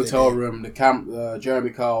them stuff. hotel they do. room, the camp.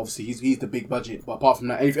 Jeremy Kyle, obviously, he's the big budget. But apart from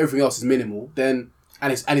that, if everything else is minimal, then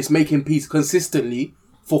and it's making peace consistently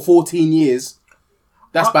for 14 years.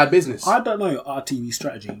 That's bad business. I don't know our TV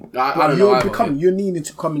strategy. I But don't know either, You're needing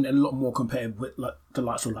to come in a lot more compared with like the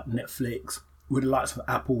likes of like Netflix, with the likes of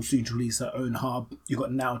Apple soon to release their own hub. You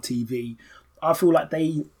got Now TV. I feel like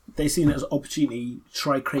they seen it as an opportunity to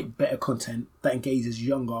try to create better content that engages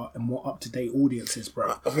younger and more up to date audiences,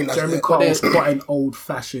 bro. I think that's Jeremy it. Kyle is quite an old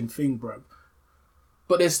fashioned thing, bro.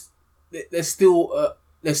 but there's still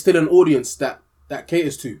an audience that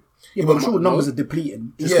caters to. Yeah, but I'm sure no. numbers are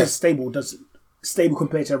depleting. Just Yeah. because stable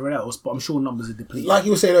compared to everyone else, but I'm sure numbers are depleting. Like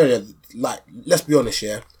you were saying earlier, like let's be honest,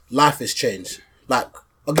 yeah, life has changed. Like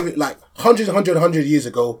I'll give it like 100 years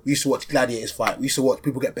ago, we used to watch gladiators fight. We used to watch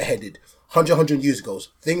people get beheaded. 100 years ago.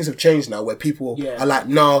 Things have changed now where people are like,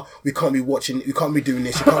 nah, we can't be watching, we can't be doing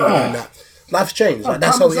this, you can't be doing that. Life's changed. Like,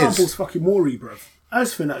 that's how it example's is. fucking Maury, bruv. I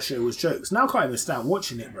just think that show was jokes. Now I can't even stand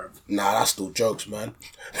watching it, bruv. Nah, that's still jokes, man.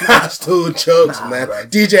 That's still jokes, man. Bro.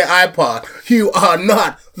 DJ iPod, you are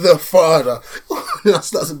not the father.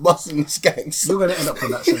 That's busting skanks. You're going to end up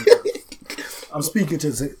on that show, bruv. I'm speaking to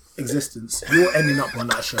existence. You're ending up on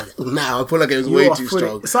that show. Nah, I feel like it was way too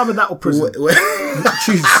strong. It's either that or prison.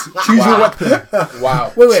 Choose your weapon.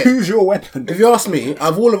 Wow. Wait. Choose your weapon. If you ask me,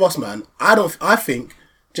 of all of us, man, I think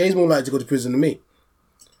Jay's more likely to go to prison than me.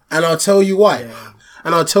 And I'll tell you why. Yeah.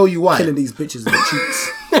 And I'll tell you why. Killing these bitches in the cheeks.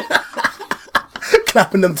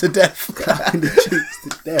 Clapping them to death. Clapping the cheeks to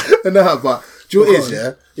death. No, but do you know what it is,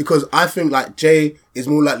 yeah? Because I think like Jay is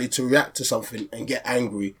more likely to react to something and get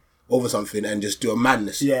angry over something and just do a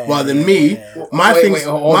madness. Yeah, rather than me, my thing's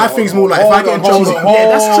more like hold if I get in trouble.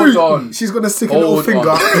 Yeah, that's true. She's gonna stick a little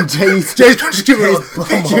finger in Jay's going to give it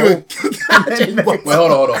Wait,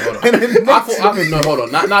 hold on. Hold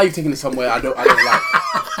on. Now you've taken it somewhere I don't like.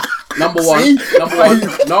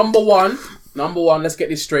 Number one, let's get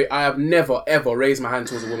this straight. I have never, ever raised my hand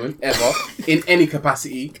towards a woman, ever, in any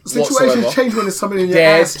capacity whatsoever. Situations change when there's something in your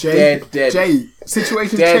ass, Jay. Dead. Jay,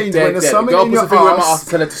 situations change when there's something Girl in your puts a finger on my ass. ass to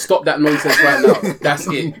tell her to stop that nonsense right now. That's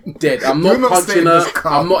it. Dead. I'm not punching her.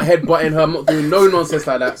 I'm not headbutting her. I'm not doing no nonsense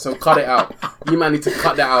like that. So cut it out. You man need to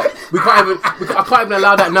cut that out. I can't even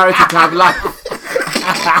allow that narrative to have life.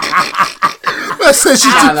 I said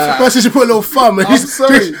she put a little thumb. And I'm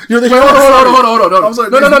sorry. Hold on. I'm sorry.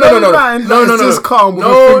 No. Just calm with a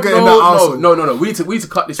finger in the arsehole. No. We need to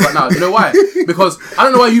cut this right now. You know why? Because I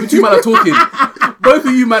don't know why you two men are talking. Both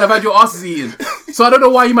of you man have had your asses eaten. So I don't know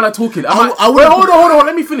why you man are talking. Wait, hold on.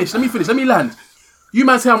 Let me finish. Let me land. You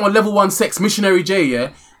man say I'm on level 1 sex, missionary J, yeah?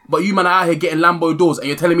 But you man are out here getting Lambo doors and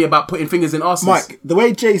you're telling me about putting fingers in asses. Mike, the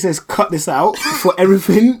way Jay says cut this out for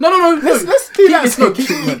everything. No. Let's do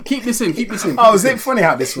that. Keep this in. Oh, is it funny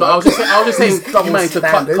how this works? No, I was just saying you man need to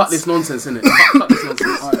cut this nonsense, innit? Cut this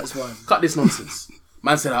nonsense. Alright, that's fine. Cut this nonsense.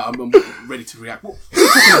 Man said I'm ready to react. What are you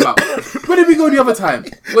talking about? Where did we go the other time?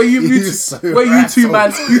 Where you two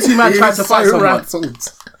man tried to fight someone?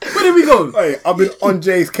 Where did we go? Hey, I've been on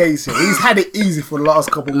Jay's case here. He's had it easy for the last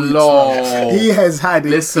couple of weeks. Lord. He has had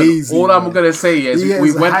it easy. All I'm gonna say is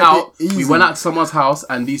we went out to someone's house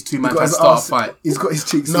and these two men tried to start a fight. He's got his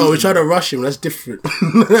cheeks. No, we tried to rush him. That's different.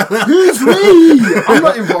 Who's me? I'm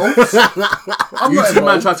not involved. You two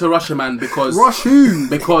man tried to rush a man because rush who?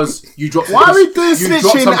 Because you dropped. Why are we doing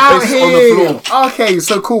snitching out here? On the floor. Okay,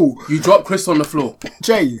 so cool. You dropped Chris on the floor.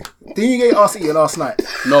 Jay, didn't you get your ass eaten last night?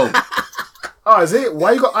 No. Oh, is it?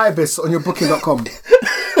 Why you got Ibis on your booking.com?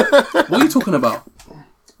 What are you talking about?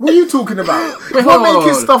 What are you talking about? Wait, You're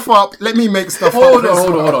making stuff up. Let me make stuff up.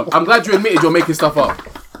 Hold on. I'm glad you admitted you're making stuff up.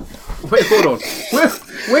 Wait, hold on.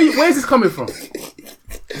 Where is this coming from?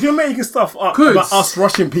 You're making stuff up about us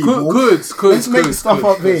rushing people. Let's make stuff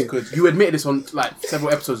up here. You admitted this on like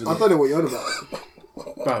several episodes ago. I don't know what you're on about.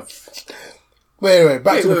 Bruv. Wait,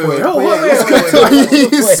 back to the point.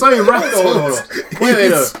 He's so rattled.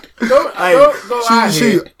 Wait. Don't go out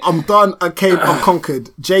here. I'm done. I came. I'm conquered.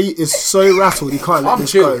 Jay is so rattled. He can't let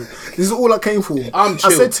this go. This is all I came for. I'm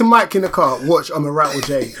chill. I said to Mike in the car, "Watch, I'm a rattle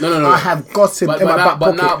Jay." No. I have got him in my back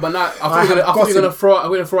pocket. But now, I thought you're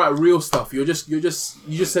gonna throw out real stuff. You just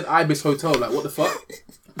said Ibis Hotel. Like, what the fuck?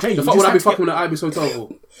 Jay, the fuck would I be fucking with an Ibis Hotel for?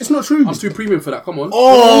 It's not true. I'm too premium for that. Come on.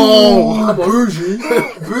 Oh, come on.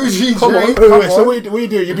 Bougie. Come Jay. on. Wait, so what are you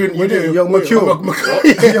doing? You're doing Young McCure.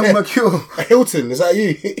 Young McCure. Hilton, is that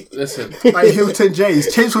you? Listen. Like Hilton J.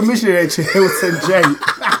 He's changed from missionary to Hilton J.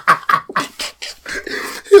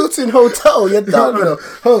 Hilton Hotel. You're done. No.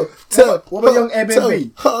 Hotel. What about Young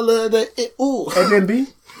Airbnb? Holiday. Airbnb.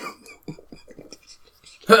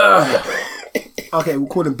 Okay, we'll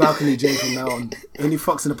call him Balcony Jay from now on. Only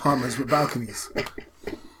fucks in apartments with balconies.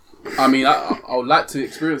 I mean, I would like to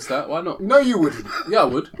experience that. Why not? No, you wouldn't. Yeah, I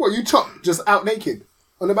would. What, you chop just out naked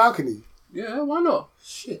on the balcony? Yeah, why not?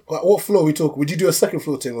 Shit. Like, what floor are we talking? Would you do a second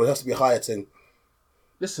floor thing or it has to be a higher thing?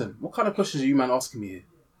 Listen, what kind of questions are you man asking me here?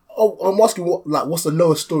 Oh, I'm asking what's the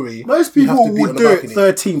lowest story? Most people would do it balcony?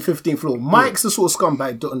 13th, 15th floor. Mike's the sort of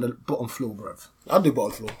scumbag do it on the bottom floor, bruv. I'll do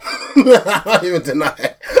bottom floor. I don't even deny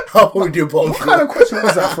it. I'll probably do bottom floor. What kind of question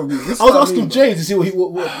was that from you? I was asking Jay to see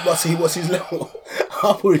what's his level.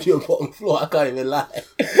 I'll probably do a bottom floor. I can't even lie.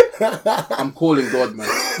 I'm calling God, man.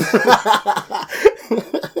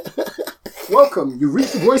 Welcome. You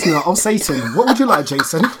reached the voicemail of Satan. What would you like,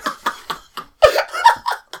 Jason?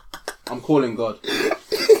 I'm calling God.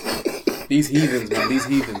 These heathens, man. These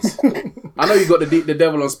heathens. I know you got the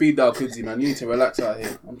devil on speed dial, Kudzi, man. You need to relax out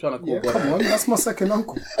here. I'm trying to call God. Come on, that's my second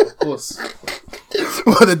uncle. Of course.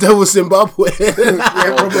 Well, the devil Zimbabwe.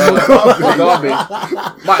 Garbage.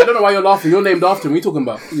 Mike, I don't know why you're laughing. You're named after him. What are you talking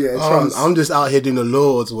about? Yeah, trust. I'm just out here doing the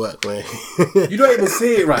Lord's work, man. You don't even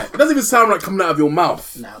say it right. It doesn't even sound right coming out of your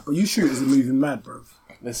mouth. Nah, but you shooters are moving mad, bro.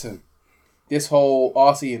 Listen, this whole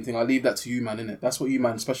RCing thing, I leave that to you, man, innit? That's what you,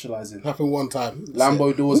 man, specialise in. Happened one time.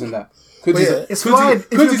 Lambo doors and that. It's fine if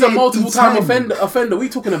Because he's you're a getting multiple time detained. offender. What are you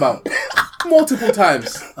talking about? Multiple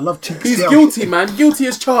times. I love cheeks. He's guilty, man. Guilty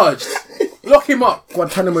as charged. Lock him up.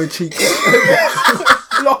 Guantanamo cheeks.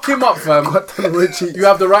 Lock him up, fam. Guantanamo cheeks. You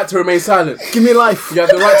have the right to remain silent. Give me life. You have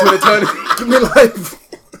the right to an eternity. Give me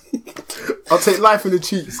life. I'll take life in the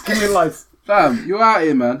cheeks. Give me life. Fam, you're out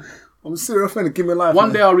here, man. I'm a serious offender. Give me life. One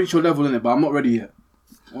man. day I'll reach your level in it, but I'm not ready yet.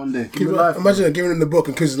 One day. Give me life. Imagine giving him the book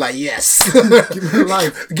and Chris is like, yes. Give me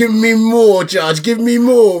life. Give me more, Judge. Give me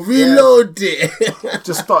more. Reload it.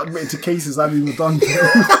 Just start admitting to cases I haven't even done.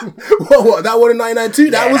 What? That one in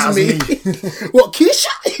 1992? That Yeah, was that was me. What, Keisha?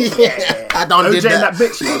 Yeah. I done OJ did and that.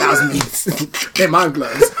 that bitch. Yeah, that was me. They're my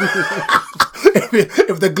gloves.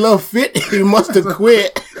 If the glove fit, he must have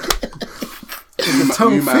quit. The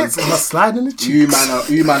tongue You, man. fits. It must slide in the cheeks.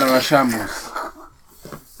 You man are a shambles.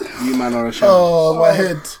 You man are a shambles. Oh, my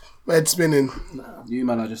head spinning. You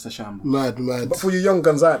man are just a shambles. Mad. But for you young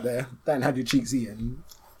guns out there that ain't had your cheeks eaten,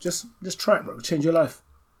 just try it, bro. Change your life.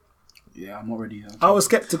 Yeah, I'm not ready yet. I was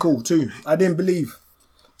skeptical too. I didn't believe.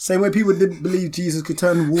 Same way people didn't believe Jesus could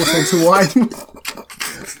turn water into wine.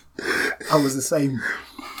 I was the same.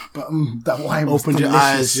 But that wine was Opened your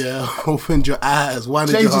delicious. eyes, yeah. Opened your eyes. Why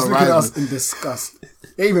did James your was looking at us horizon? in disgust.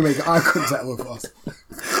 They even make eye contact with us.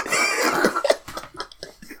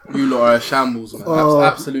 You lot are a shambles, man.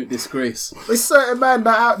 Absolute disgrace. There's certain man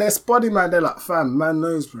that out there, spotty man, they're like, fam, man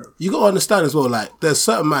knows, bro. You gotta understand as well, like, there's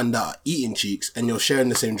certain men that are eating cheeks and you're sharing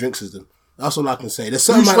the same drinks as them. That's all I can say. There's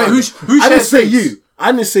certain Who- man wait, out who- there- who I didn't shares say drinks? you.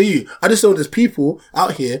 I didn't say you. I just know there's people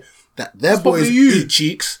out here that their That's probably boys you. eat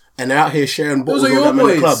cheeks and they're out here sharing bottles Those are with your them in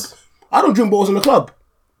the club. boys. I don't drink bottles in the club.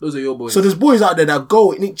 Those are your boys. So there's boys out there that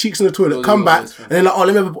go and eat cheeks in the toilet, Those are come your back, boys, fam. and they're like, oh,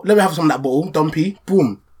 let me have some of that bottle, dumpy,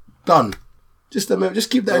 boom, done. Just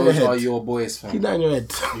keep that in your Those are head. your boys, fam. Keep that in your head.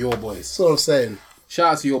 That's Your boys. all I'm saying.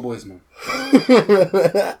 Shout out to your boys, man.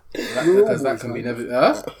 Because that can be never.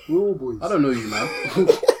 Huh? We're all boys. I don't know you, man.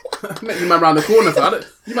 I met you man round the corner, fam.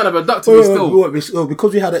 You man have abducted me still.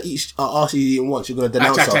 Because we had our RC eating once, you're going to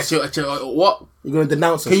denounce us. What? You're going to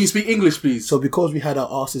denounce us. Can you speak English, please? So because we had our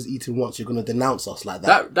asses eaten once, you're going to denounce us like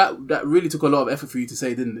that. That really took a lot of effort for you to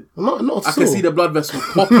say, didn't it? Not I can see the blood vessel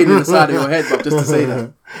popping in the side of your head, but just to say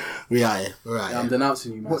that. We are here. We're out I'm here.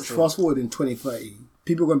 denouncing you, man. Watch, fast forward in 2030,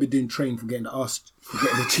 people are going to be doing train for getting the ass, for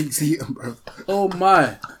getting the cheeks eaten, bro. Oh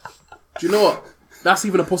my. Do you know what? That's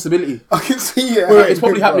even a possibility. I can see it. It's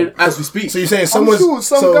probably happening as we speak. So you're saying I'm someone's... sure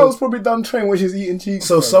some so, girl's probably done train when she's eating cheeks.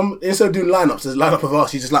 So bro. instead of doing lineups, there's lineup of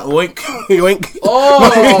us. You just like oink, yoink, Oh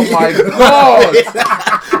my god!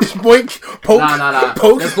 boink, poke, Nah.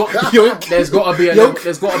 poke, yoink. There's got to be a Yoink.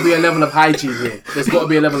 there's got to be a level of hygiene here. There's got to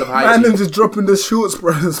be a level of Man, hygiene. them just dropping the shorts,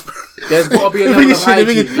 bro. There's got to be a The level biggest of shit,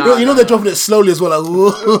 the hygiene. biggest- you know they're dropping it slowly as well. Like,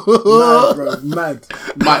 Mad, bro. Mad.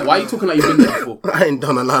 Mike, why are you talking like you've been there before? I ain't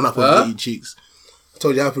done a lineup Huh? of eating cheeks. I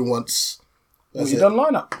told you it happened once. Well, That's you it. done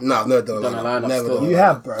lineup? No, I've never done a Done a lineup. lineup Never still. done. You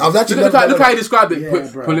have, bro. I've actually Look never how done you described it. Yeah,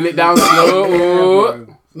 bro. Pulling it down slow.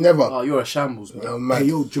 Bro. Never. Oh, you're a shambles, bro. Oh, man. Hey,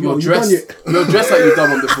 yo, Jamal, You're you done dressed. yet? You're dressed like you've done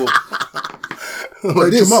one before.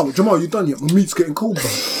 Like this. Jamal, you done yet? My meat's getting cold, bro.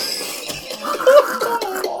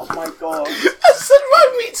 Oh my god. I said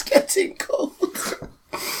my meat's getting cold.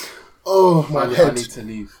 Oh, my I head. need to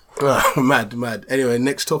leave. Mad. Anyway,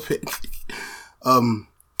 next topic.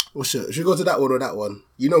 Should we go to that one or that one?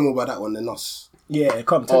 You know more about that one than us. Yeah,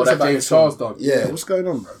 come tell Oh, us that about James this Charles one. done. Yeah. What's going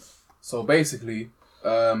on, bro? So basically,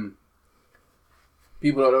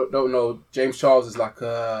 people don't know, James Charles is like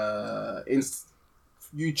a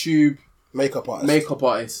YouTube Makeup artist. makeup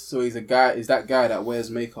artist. So he's that guy that wears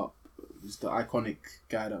makeup. He's the iconic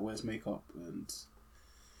guy that wears makeup, and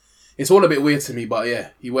it's all a bit weird to me. But yeah,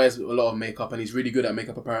 he wears a lot of makeup, and he's really good at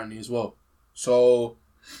makeup apparently as well. So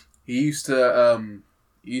he used to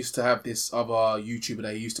have this other YouTuber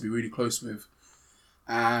that he used to be really close with.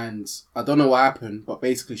 And I don't know what happened, but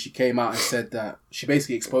basically she came out and said that she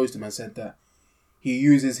basically exposed him and said that he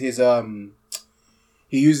uses his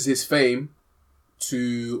fame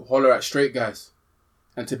to holler at straight guys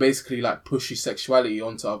and to basically like push his sexuality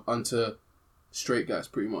onto straight guys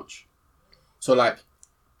pretty much. So like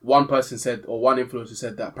one influencer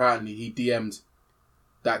said that apparently he DM'd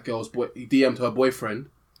her boyfriend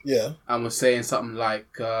Yeah. and was saying something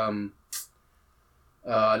like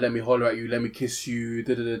let me holler at you, let me kiss you,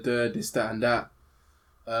 this, that, and that.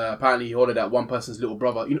 Apparently, he hollered at one person's little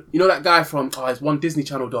brother. You know that guy from it's one Disney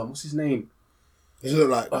Channel Don. What's his name? What's he look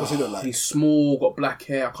like? What's he look like? He's small, got black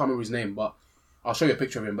hair. I can't remember his name, but I'll show you a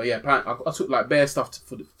picture of him. But yeah, apparently, I took like bare stuff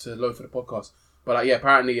to load for the podcast. But like, yeah,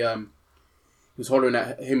 apparently, he was hollering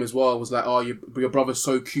at him as well. It was like, oh, your brother's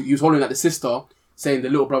so cute. He was hollering at the sister, saying the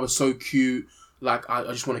little brother's so cute. Like, I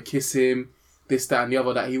just want to kiss him. This, that, and the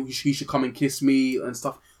other. That he should come and kiss me and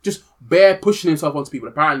stuff. Just bare pushing himself onto people.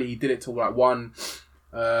 Apparently, he did it to like one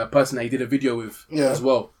person that he did a video with as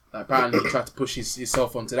well. Like, apparently, he tried to push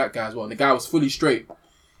himself onto that guy as well. And the guy was fully straight.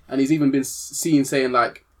 And he's even been seen saying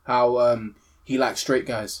like how he likes straight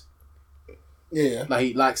guys. Yeah.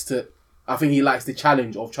 Like I think he likes the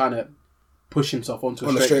challenge of trying to push himself onto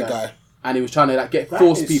a straight guy. And he was trying to like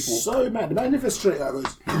force people. So mad. Imagine if a straight guy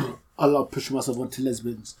goes, I love pushing myself onto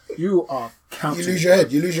lesbians. You are cancelled.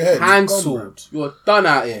 You lose your head. Cancelled. You're done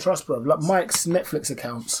out here. Trust, bro. Like Mike's Netflix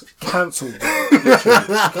accounts, cancelled.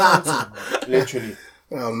 Literally.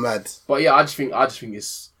 Oh, mad. But yeah, I just think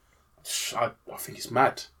it's, I think it's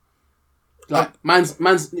mad. Like man's,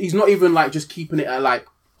 he's not even like just keeping it at like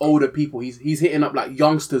older people. He's hitting up like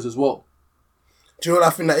youngsters as well. Do you know what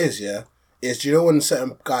I think that is? Yeah, do you know when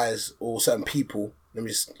certain guys or certain people, let me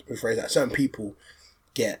just rephrase that, certain people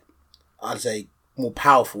get, I'd say, more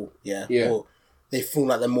powerful. Yeah. Or they feel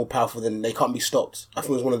like they're more powerful than they can't be stopped. I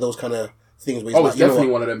think it's one of those kind of things where it's definitely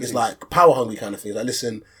one of them. It's like power hungry kind of things. Like,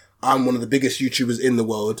 listen, I'm one of the biggest YouTubers in the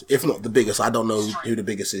world, if not the biggest. I don't know who the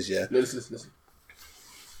biggest is. Yeah. Listen.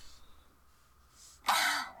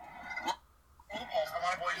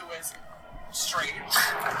 Straight.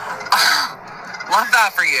 Love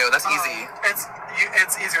that for you. That's easy. It's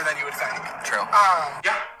easier than you would think. True.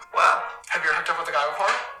 Yeah. What? Have you ever hooked up with a guy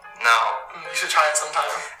before? No. You should try it sometime.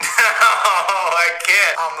 No, I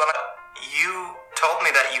can't. You told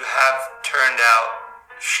me that you have turned out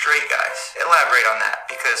straight guys. Elaborate on that,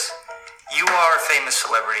 because you are a famous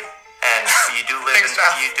celebrity and you do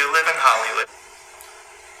live in Hollywood.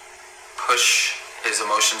 Push his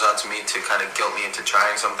emotions onto me to kind of guilt me into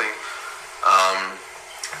trying something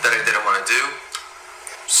that I didn't want to do.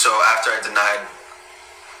 So after I denied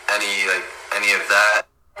any of that,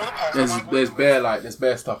 there's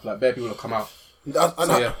bare stuff, like bare people that come out.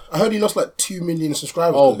 I heard he lost like 2 million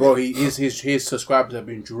subscribers. Oh, bro, his subscribers have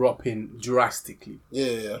been dropping drastically.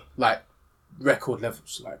 Yeah. Like record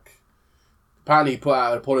levels. Like apparently he put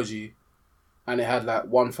out an apology, and it had like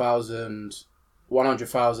 100,000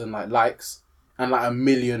 like likes. And like 1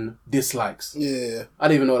 million dislikes. Yeah. I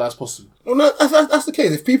didn't even know that's possible. Well, no, that's the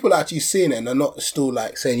case. If people are actually seeing it and they're not still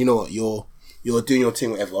like saying, you know what, you're doing your thing,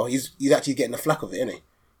 whatever. He's actually getting the flack of it, isn't he?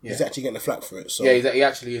 Yeah. He's actually getting the flack for it. So yeah, he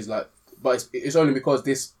actually is like, but it's only because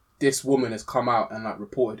this woman has come out and like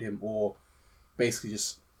reported him, or basically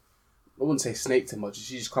just, I wouldn't say snaked him, but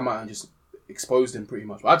she just come out and just exposed him pretty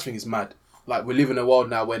much. But I just think it's mad. Like, we live in a world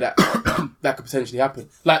now where that that could potentially happen.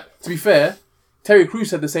 Like, to be fair, Terry Crews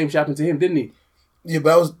said the same shit happened to him, didn't he? Yeah,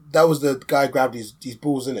 but that was the guy who grabbed his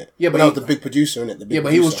balls, innit? Yeah, but that was the big producer, innit?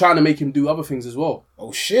 But he was trying to make him do other things as well.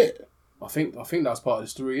 Oh shit! I think that's part of the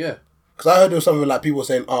story. Yeah. Because I heard there was something like people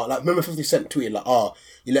saying, like remember 50 Cent tweeted like,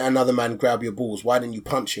 you let another man grab your balls. Why didn't you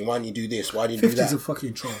punch him? Why didn't you do this? Why didn't you do that? 50's a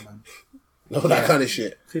fucking troll, man. No, that kind of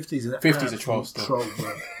shit. 50's a troll still. Troll,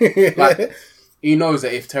 bro. Like, he knows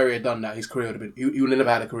that if Terry had done that, his career would have been. He would never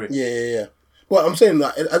had a career. Yeah. Well, I'm saying,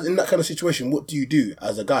 like, in that kind of situation, what do you do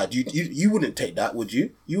as a guy? You wouldn't take that, would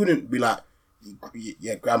you? You wouldn't be like,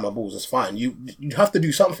 yeah, grab my balls, that's fine. You'd have to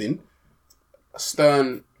do something.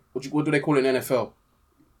 Stern, what do they call it in NFL?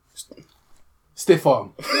 Stiff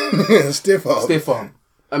arm. Stiff arm.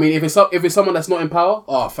 I mean, if it's someone that's not in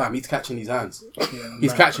power, fam, he's catching these hands. Yeah,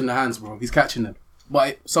 he's catching the hands, bro. He's catching them.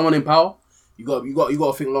 But someone in power, you got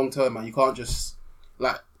to think long term, man. You can't just,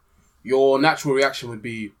 like, your natural reaction would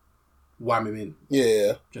be wham him in.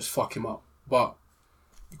 Yeah. Just fuck him up. But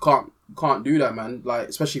you can't do that, man. Like,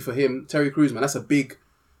 especially for him, Terry Crews, man. That's his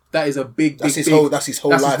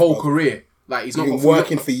whole career. Like, he's not been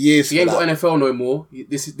working for years. He ain't got NFL no more.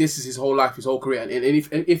 This is his whole life, his whole career. And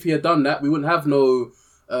if he had done that, we wouldn't have no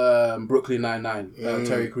Brooklyn Nine-Nine,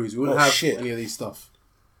 Terry Crews. We wouldn't have any of these stuff.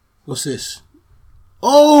 What's this?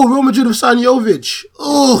 Oh, Real Madrid have signed Jovic.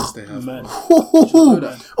 Oh, man.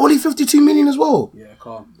 Only 52 million as well. Yeah,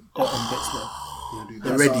 calm.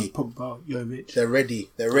 They're ready.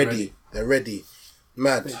 They're ready.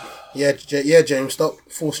 Mad. Yeah, James, stop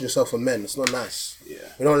forcing yourself on men. It's not nice. Yeah.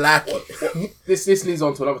 We don't like it. This leads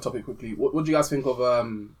on to another topic quickly. What do you guys think of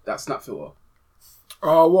that snap filter?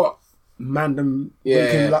 What? Man,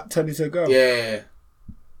 can like tell you to go? Yeah.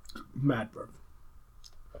 Mad, bro.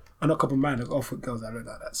 I know a couple of men that go for girls that look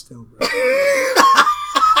like that still, bro.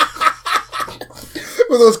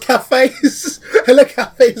 With those cafes, hella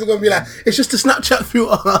cafes are gonna be like, it's just a Snapchat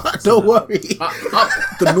filter. Don't worry.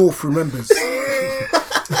 The North remembers.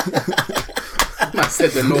 I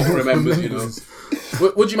said the North remembers, you know.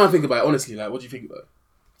 What do you man think about it? Honestly, like, what do you think about it?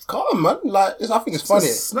 Come on, man. Like, I think it's funny.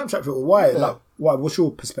 Snapchat filter. Why? Like, why? What's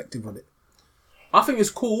your perspective on it? I think it's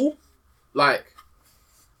cool. Like,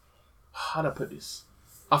 how do I put this?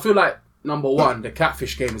 I feel like number one, the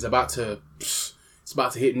catfish game is about to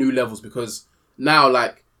hit new levels because now,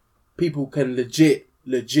 like, people can legit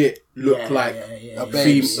look like a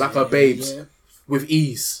babes. with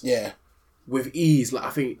ease. Yeah. With ease, like I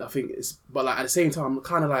think it's, but like at the same time, I'm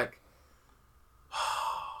kind of like,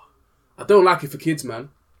 I don't like it for kids, man.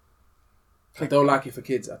 I don't like it for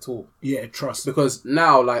kids at all. Yeah, trust. Because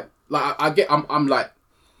now, like I'm like,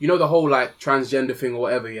 you know, the whole like transgender thing or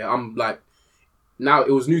whatever. Yeah, I'm like, now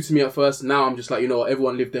it was new to me at first. Now I'm just like, you know,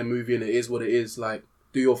 everyone lived their movie and it is what it is. Like,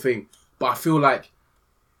 do your thing. But I feel like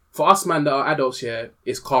for us, man, that are adults here,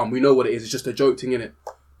 it's calm. We know what it is. It's just a joke thing, innit?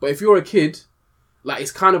 But if you're a kid, like,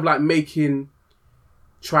 it's kind of like making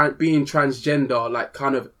being transgender like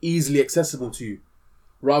kind of easily accessible to you,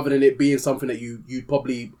 rather than it being something that you'd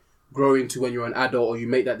probably grow into when you're an adult or you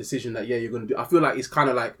make that decision that you're gonna do. I feel like it's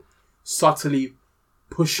kind of like subtly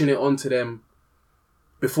pushing it onto them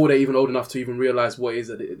before they're even old enough to even realize what it is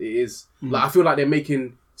that it is. Like, I feel like they're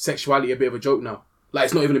making sexuality a bit of a joke now. Like,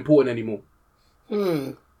 it's not even important anymore.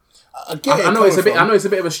 I know it's a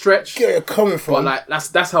bit of a stretch. Get it coming from. But like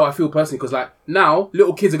that's how I feel personally, because like now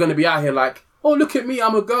little kids are gonna be out here like, oh, look at me,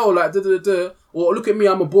 I'm a girl, like or look at me,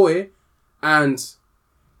 I'm a boy, and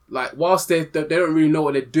like whilst they don't really know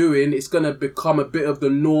what they're doing, it's gonna become a bit of the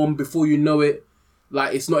norm before you know it.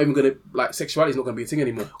 Like, it's not even gonna, like, sexuality is not gonna be a thing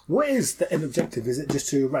anymore. What is the end objective? Is it just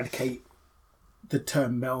to eradicate the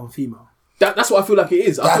term male and female? That's what I feel like it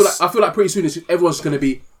is. I feel like pretty soon everyone's just gonna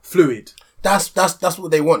be fluid. That's what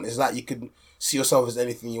they want. Is that you can see yourself as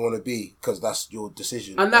anything you want to be because that's your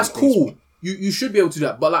decision, and that's cool. You should be able to do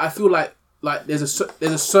that. But like, I feel like there's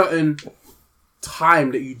a certain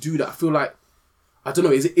time that you do that. I feel like, I don't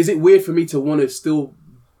know. Is it weird for me to want to still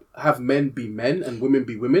have men be men and women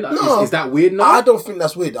be women? No, is that weird now? I don't think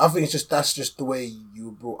that's weird. I think that's just the way you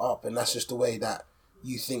were brought up, and that's just the way that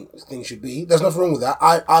you think things should be. There's nothing wrong with that.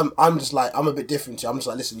 I'm just like, I'm a bit different to you. I'm just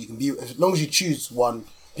like, listen, you can be, as long as you choose one,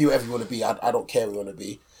 be whatever you want to be. I don't care who you want to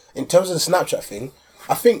be. In terms of the Snapchat thing,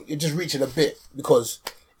 I think you're just reaching a bit because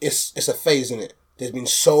it's a phase, isn't it? There's been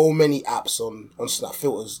so many apps on Snap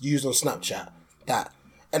filters used on Snapchat that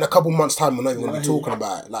in a couple months' time we're not even going to be talking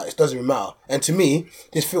about it. Like, it doesn't even matter. And to me,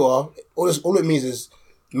 this filter, all it means is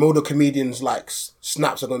more the comedians like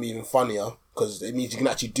snaps are going to be even funnier because it means you can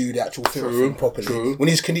actually do the actual filter thing properly. True. When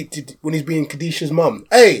he's being Kadisha's mum,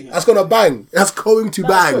 hey, that's going to bang. That's going to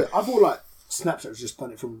bang. Good. I feel like Snapchat's just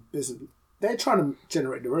done it from business. They're trying to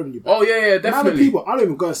generate the revenue back. Oh, yeah, definitely. People, I don't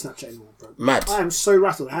even go to Snapchat anymore, bro. Mad. I am so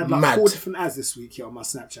rattled. I had like 4 different ads this week here on my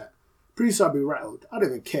Snapchat. Pretty soon I'll be rattled. I don't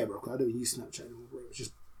even care, bro, because I don't even use Snapchat anymore, bro. It's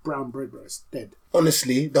just brown bread, bro. It's dead.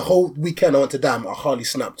 Honestly, the whole weekend I went to Dam, I hardly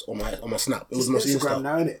snapped on my Snap. It was most Instagram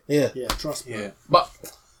now, innit? Yeah, trust me. Yeah, but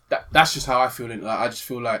that's just how I feel. Like, I just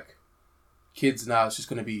feel like kids now, it's just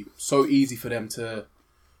gonna be so easy for them to.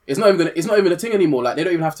 It's not even a thing anymore. Like, they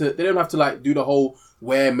don't have to like do the whole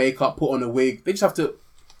wear makeup, put on a wig. They just have to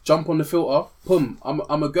jump on the filter. Boom,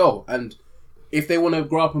 I'm a girl, and if they want to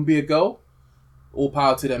grow up and be a girl, all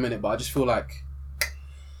power to them, innit? But I just feel like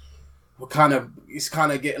it's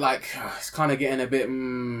kind of getting a bit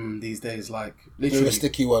these days. Like, literally a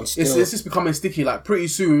sticky one. Still. It's just becoming sticky. Like, pretty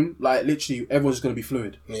soon, like, literally everyone's just gonna be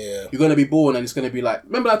fluid. Yeah, you're gonna be born and it's gonna be like.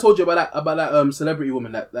 Remember I told you about that celebrity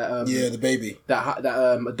woman that the baby that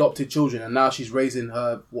adopted children, and now she's raising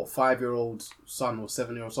her 5-year-old son or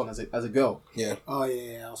 7-year-old son as a girl. Yeah. Oh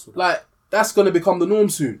yeah. Like, that's gonna become the norm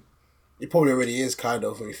soon. It probably already is, kind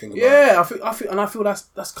of, when you think about it. Yeah, I feel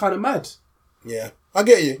that's kind of mad. Yeah, I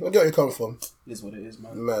get you. I get where you're coming from. It is what it is,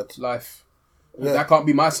 man. Mad. Life. Yeah. That can't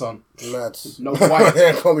be my son. Mad. No, why?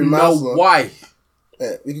 That can't be my son. Why?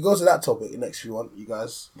 Yeah, we can go to that topic next if you want, you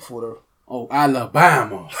guys, before the... Oh,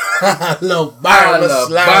 Alabama. Alabama.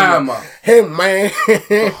 Hey, man.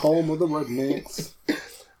 The home of the rednecks.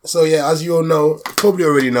 So, yeah, as you all know, probably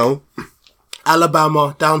already know,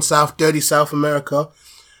 Alabama, down south, dirty South America,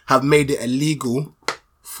 have made it illegal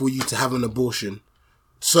for you to have an abortion.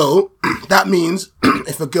 So, that means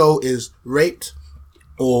if a girl is raped,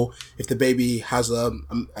 or if the baby has an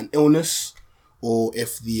illness, or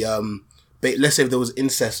if the let's say if there was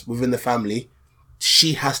incest within the family,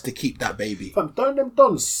 she has to keep that baby. Fam, don't them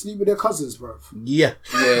dons sleep with their cousins, bro? Yeah.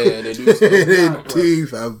 Yeah, they do. They do,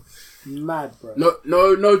 fam. Mad, bro.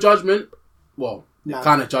 No judgment. Well, Nah.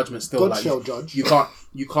 kind of judgment still. God like shall judge. You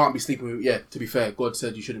can't be sleeping with. Yeah, to be fair, God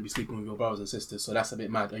said you shouldn't be sleeping with your brothers and sisters, so that's a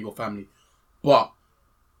bit mad, and your family. But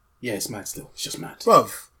yeah, it's mad still. It's just mad.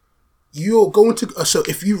 Bruv, you're going to... So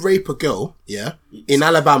if you rape a girl, in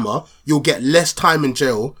Alabama, you'll get less time in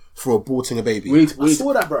jail for aborting a baby. I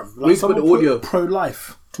saw that, bro. We need to put the audio.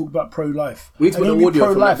 Pro-life. Talk about pro-life. We need to put the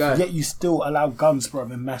audio from that guy. Yet you still allow guns, bro,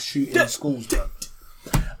 and mass shooting in schools, bro.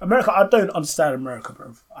 America, I don't understand America,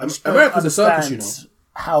 bro. I just don't America's a circus, understand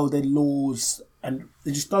how their laws, and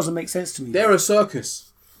it just doesn't make sense to me. They're a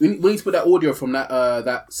circus. We need to put that audio from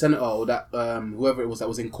that senator or that whoever it was that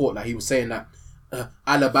was in court. Like he was saying that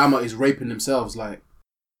Alabama is raping themselves. Like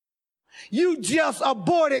you just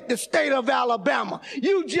aborted the state of Alabama.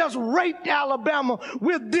 You just raped Alabama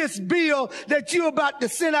with this bill that you're about to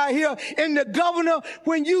send out here. And the governor,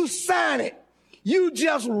 when you sign it, you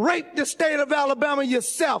just raped the state of Alabama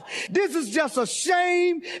yourself. This is just a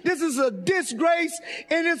shame. This is a disgrace.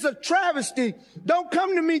 And it's a travesty. Don't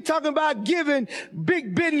come to me talking about giving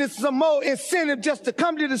big business some more incentive just to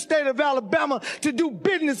come to the state of Alabama to do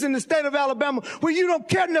business in the state of Alabama when you don't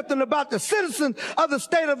care nothing about the citizens of the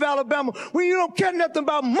state of Alabama, when you don't care nothing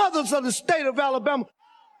about mothers of the state of Alabama.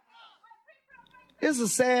 It's a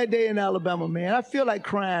sad day in Alabama, man. I feel like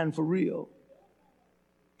crying for real.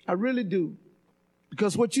 I really do.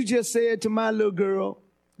 Because what you just said to my little girl,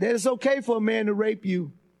 that it's okay for a man to rape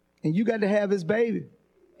you and you got to have his baby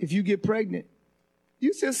if you get pregnant.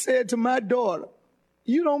 You just said to my daughter,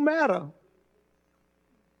 you don't matter.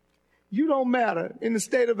 You don't matter in the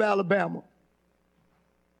state of Alabama.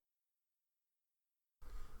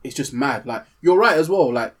 it's just mad. Like you're right as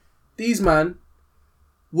well. Like these man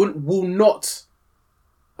will not.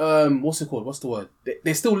 What's it called? What's the word?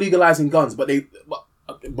 They're still legalizing guns, but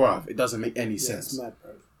bruv, it doesn't make any sense. It's mad,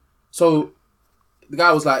 bro. So the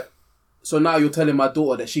guy was like, so now you're telling my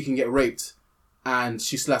daughter that she can get raped and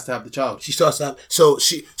she still has to have the child. She still has to have, so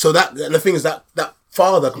that, and the thing is that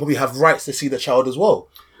father can probably have rights to see the child as well.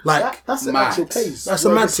 Like, that's an mad. actual case. That's a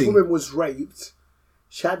mad this thing. woman was raped.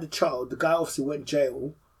 She had the child. The guy obviously went to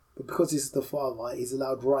jail, but because he's the father, he's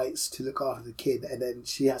allowed rights to look after the kid, and then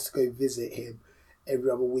she has to go visit him every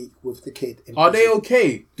other week with the kid. Are they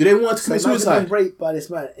okay? Do they want to commit So suicide? imagine being raped by this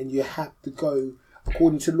man, and you have to go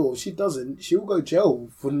according to law. If she doesn't, she'll go jail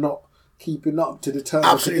for not keeping up to the terms.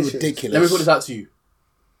 absolutely and conditions. ridiculous. Let me put this out to you.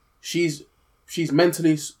 She's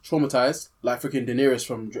mentally traumatized, like freaking Daenerys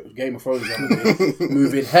from Game of Thrones,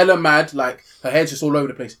 moving hella mad, like her head's just all over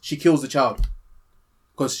the place. She kills the child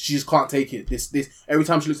because she just can't take it. This every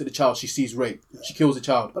time she looks at the child, she sees rape. Yeah. She kills the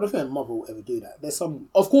child. I don't think a mother will ever do that. There's some.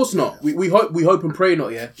 Of course not. Yeah. We hope and pray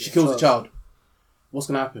not. Yeah, she kills the child. What's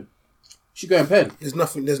gonna happen? She go in pen. There's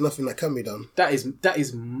nothing that can be done. That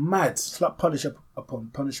is mad. It's like punishment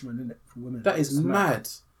upon punishment, isn't it, for women? That is mad.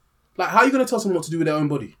 Like, how are you gonna tell someone what to do with their own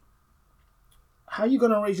body? How are you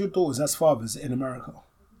going to raise your daughters as fathers in America?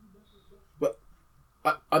 But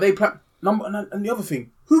are they and the other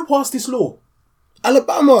thing, who passed this law?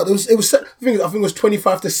 Alabama. It was. I think it was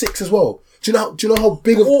 25-6 as well. Do you know how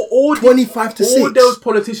big of all 25-6? All those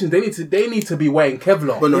politicians, they need to be wearing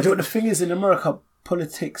Kevlar. But the thing is, in America,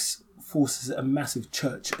 politics forces a massive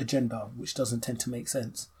church agenda, which doesn't tend to make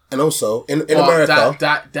sense. And also in America,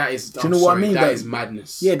 that is. Do you know what I mean? That is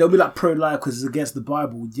madness. Yeah, they'll be like pro-life because it's against the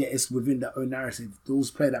Bible. Yet it's within their own narrative. They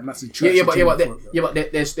always play that massive church. But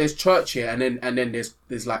there's church here, and then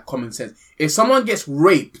there's like common sense. If someone gets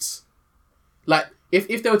raped, like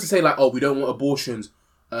if they were to say like, oh, we don't want abortions,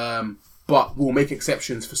 but we'll make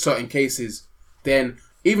exceptions for certain cases, then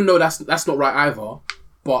even though that's not right either,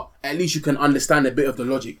 but at least you can understand a bit of the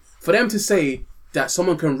logic. For them to say that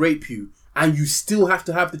someone can rape you and you still have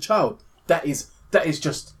to have the child, that is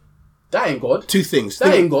just, that ain't God. Two things.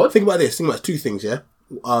 That ain't God. Think about this. Think about two things, yeah?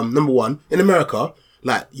 Number one, in America,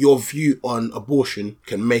 like, your view on abortion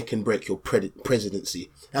can make and break your presidency.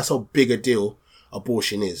 That's how big a deal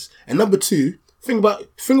abortion is. And number two, think about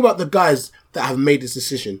the guys that have made this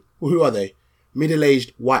decision. Well, who are they?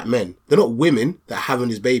 Middle-aged white men. They're not women that are having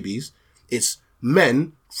these babies. It's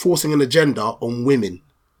men forcing an agenda on women.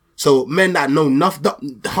 So men that know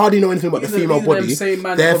nothing, hardly know anything about the female body,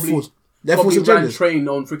 they're forcing genders. Trained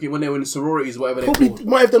on freaking when they were in sororities, whatever probably they called.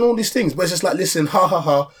 Might have done all these things, but it's just like, listen,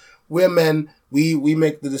 ha, we're men, we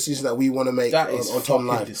make the decision that we want to make on Tom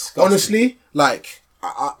Live. Disgusting. Honestly, like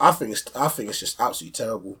I think it's just absolutely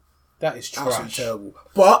terrible. That is trash. Absolutely terrible.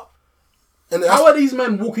 But how are these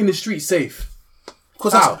men walking the street safe?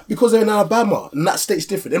 Because they're in Alabama, and that state's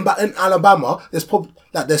different. In Alabama, there's probably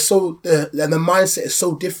the mindset is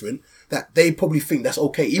so different that they probably think that's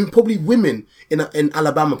okay. Even probably women in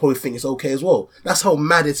Alabama probably think it's okay as well. That's how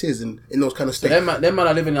mad it is in those kind of states. Them man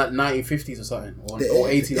are living like 1950s or something, or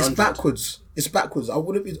 1800s. It's backwards. It's backwards.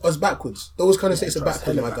 It's backwards. Those kind of states are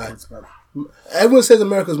backwards, my guy. Everyone says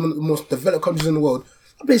America is one of the most developed countries in the world.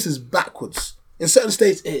 That place is backwards. In certain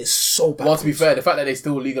states, it is so backwards. Well, to be fair, the fact that they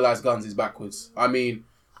still legalise guns is backwards. I mean,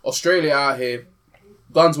 Australia out here,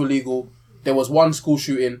 guns were legal. There was one school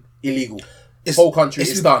shooting, illegal. Whole country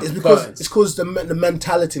is done. It's because the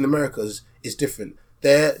mentality in America is different.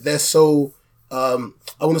 They're so I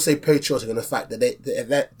want to say patriotic in the fact that they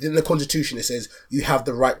in the Constitution it says you have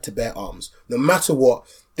the right to bear arms. No matter what,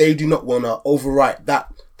 they do not want to overwrite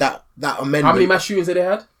that amendment. How many mass shootings did they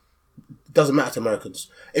had? Doesn't matter to Americans.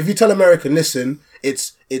 If you tell American, listen,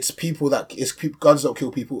 it's guns don't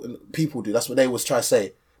kill people. People do. That's what they always try to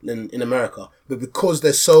say in America. But because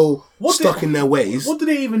they're so stuck in their ways, what do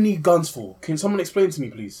they even need guns for? Can someone explain to me,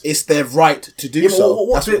 please? It's their right to do so.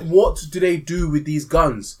 What do they do with these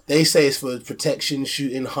guns? They say it's for protection,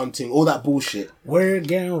 shooting, hunting, all that bullshit. We're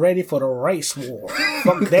getting ready for the race war.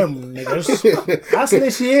 Fuck them niggas. That's the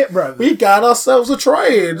shit, bro. We got ourselves a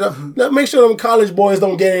trade. Let's make sure them college boys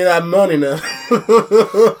don't get any of that money now.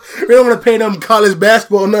 We don't want to pay them college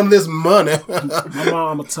basketball none of this money. My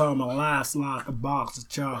mama told me life's like a box of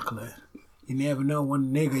chocolate. You never know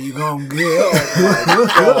when nigga you gonna get. That's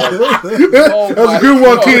a good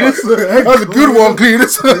one, Cletus. That's a good one,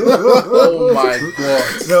 Cletus. Oh my god.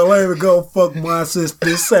 So let me go fuck my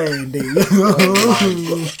sister Sandy.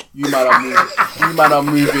 You man are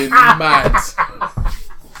moving mad.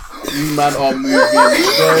 You man are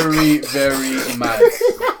moving very, very mad.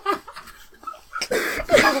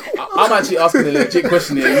 I'm actually asking a legit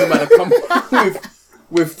question here. You man are coming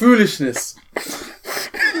with foolishness.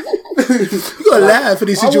 You gotta laugh for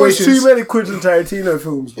these situations. I watch too many Quentin Tarantino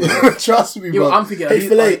films, bro. Trust me, bro. I'm thinking,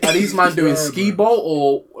 are these man doing ski boat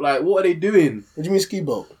or like what are they doing? What do you mean ski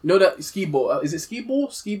boat? No, that ski boat. Is it ski ball?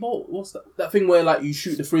 Ski boat? What's that? That thing where like you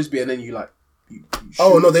shoot the frisbee and then you like. You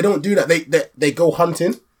oh no, they don't do that. They go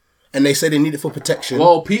hunting, and they say they need it for protection.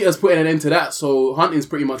 Well, Peter's putting an end to that, so hunting's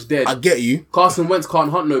pretty much dead. I get you. Carson Wentz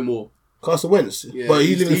can't hunt no more. Carson Wentz, yeah, but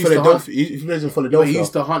he lives in Philadelphia. He lives in Philadelphia. He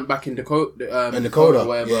used to hunt back in Dakota. In Dakota,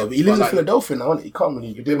 yeah, but he lives in Philadelphia now. He can't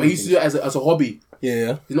really do it. But he used to do it as a hobby.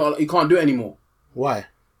 Yeah, he can't do it anymore. Why?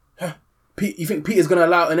 You think Peter's gonna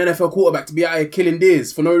allow an NFL quarterback to be out here killing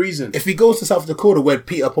deers for no reason? If he goes to South Dakota, where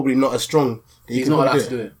Peter probably not as strong, he's not allowed to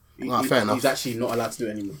do it. Fair enough. He's actually not allowed to do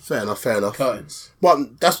it anymore. Fair enough. Curtains.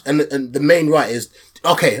 But that's and the main right is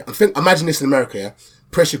okay. Imagine this in America. Yeah,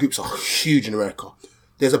 pressure groups are huge in America.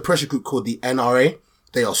 There's a pressure group called the NRA.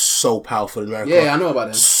 They are so powerful in America. Yeah, I know about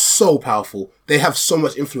them. So powerful. They have so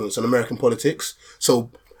much influence on American politics.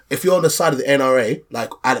 So if you're on the side of the NRA,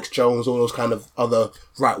 like Alex Jones, all those kind of other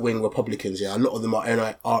right-wing Republicans, yeah, a lot of them are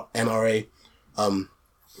NRA,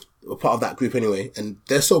 were part of that group anyway. And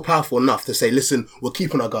they're so powerful enough to say, listen, we're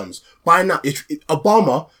keeping our guns. By now,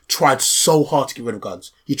 Obama tried so hard to get rid of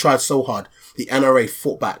guns. He tried so hard. The NRA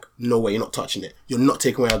fought back. No way, you're not touching it. You're not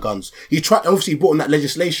taking away our guns. He obviously brought in that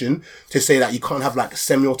legislation to say that you can't have like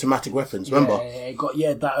semi-automatic weapons. Remember?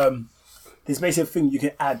 There's basically a thing you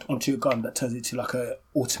can add onto your gun that turns into like a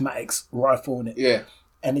automatics rifle in it. Yeah.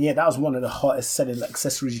 And then, that was one of the hottest selling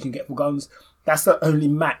accessories you can get for guns. That's the only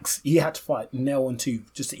max he had to fight nail on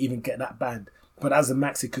tooth just to even get that banned. But as a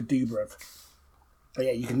max it could do, bruv. But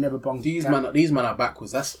yeah, you can never bung. These men are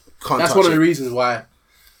backwards. That's one of the reasons why.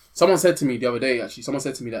 Someone said to me the other day, actually,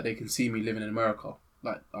 that they can see me living in America.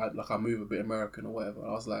 Like I move a bit American or whatever.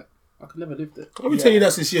 I was like, I could never live there. Let me tell you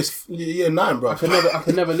that since year 9, bro. I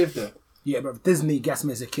could never live there. Yeah, bro. Disney gassed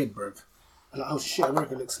me as a kid, bro. Like, oh shit,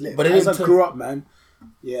 America looks lit. But as I grew up, man.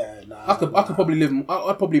 Yeah, I could probably live.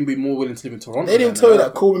 I'd probably be more willing to live in Toronto. They didn't tell you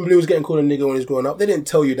that Corbin Blue was getting called a nigger when he was growing up. They didn't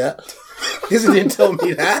tell you that. Disney didn't tell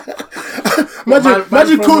me that.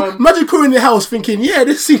 Imagine Corey in the house thinking, yeah,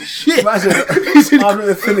 this is shit. Imagine I'm going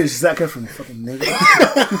to finish Zac Efron, fucking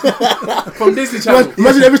nigga. From Disney Channel.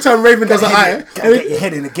 Imagine every time Raven does her eye. Get your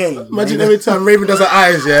head in the game. Imagine every time Raven does her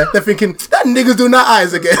eyes, yeah, they're thinking, that nigga's doing that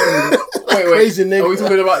eyes again. Wait. Crazy nigga. Are we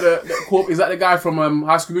talking about the is that the guy from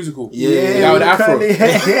High School Musical? Yeah. The guy with the afro.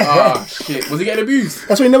 Oh, shit. Was he getting abused?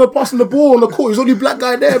 That's why he never passed him the ball on the court. He was the only black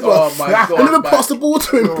guy there, bro. Oh, my God. They never passed the ball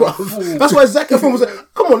to him, bro. That's why Zac Efron was like,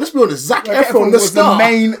 come on, let's be honest. Zac Efron, the star. The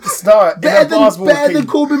main star. Better than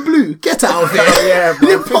Corbin Blue. Get out of here. Yeah, bro.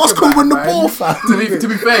 He didn't pass Corbin the ball, fam. To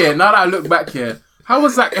be fair, now that I look back here, how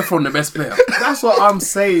was Zac Efron the best player? That's what I'm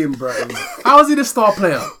saying, bro. How was he the star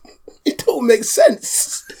player? It don't make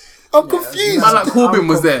sense. I'm confused. Man, like Corbin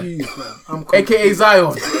was there. AKA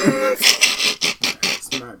Zion. It's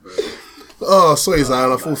mad, bro. Oh, sorry,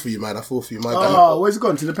 Zion. I fall for you, man. I fall for you, my guy. Oh, where's he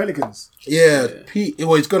gone? To the Pelicans? Yeah,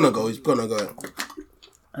 well, he's gonna go. He's gonna go.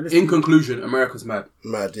 In conclusion, America's mad.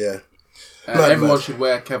 Mad, yeah. Everyone should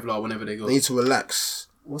wear Kevlar whenever they go. They need to relax.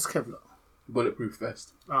 What's Kevlar? Bulletproof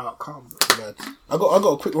vest. Oh, calm. Mad. I got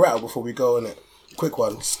a quick rattle before we go, innit? Quick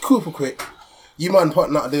one. Super quick. You might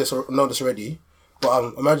not know this already,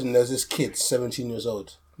 but imagine there's this kid, 17 years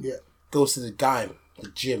old. Yeah. Goes to the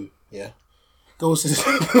gym, yeah. Goes to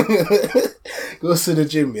the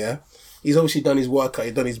gym, yeah. He's obviously done his workout,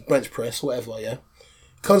 he's done his bench press, whatever, yeah.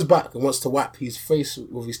 Comes back and wants to wipe his face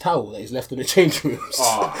with his towel that he's left in the change rooms.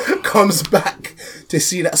 Comes back to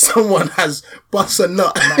see that someone has bust a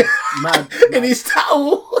nut Mad. in his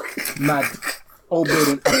towel. Mad. Old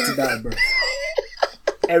building have to die, bro.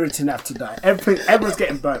 Everything have to die. Everyone's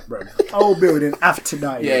getting burnt, bro. Old building have to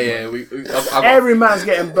die. Yeah. Every man's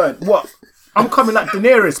getting burnt. What? I'm coming like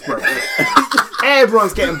Daenerys, bro.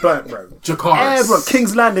 Everyone's getting burnt, bro. Jakaris. Everyone.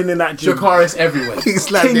 King's Landing in that gym. Jakaris everywhere.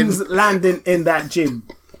 King's Landing in that gym.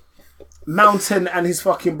 Mountain and his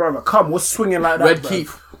fucking brother. Come, we're swinging like that, Red bro. Keep.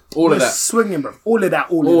 All of that. Swinging, bro. All of that.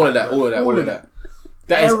 All of that.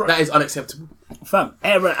 That is unacceptable. Fam,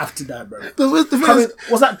 everyone have to die, bro. The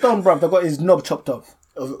What's that Don, bro? That got his knob chopped off.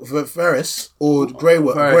 Ferris or Grey.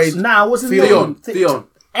 Nah, what's his Theon. name? Theon.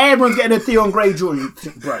 Everyone's getting a Theon Grey joint,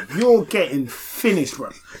 bro. You're getting finished,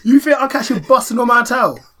 bro. You think I'll catch you busting on my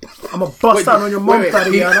towel? I'm a bust down on your mum,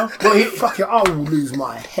 daddy, fuck it, I'll lose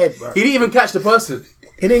my head, bro. He didn't even catch the person.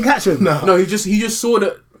 He didn't catch him? No, he just saw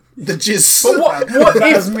the jizz. But what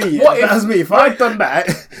That's me. That's me. If I'd done that,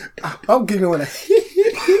 I'm giving one a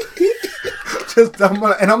just done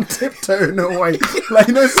one, and I'm tiptoeing away. Like,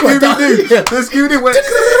 you know, Scooby-Doo. The Scooby-Doo went...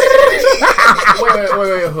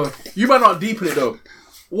 Wait. You might not deepen it, though.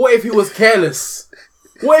 What if he was careless?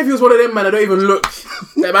 What if he was one of them, man, that don't even look?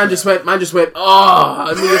 That man just went,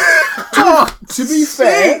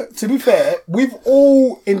 To be fair, we've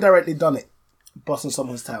all indirectly done it. Busting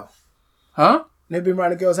someone's towel. Huh? Never been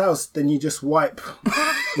around a girl's house, then you just wipe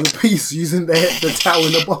your piece using the towel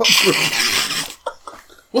in the bathroom.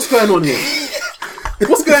 What's going on here?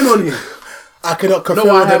 I cannot confirm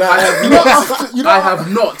No, I that. have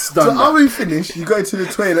not So done that. after you finish, you go to the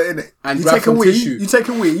toilet, innit? And you grab take a some wee. tissue. You take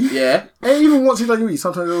a wee. Yeah. And even once you've done your wee,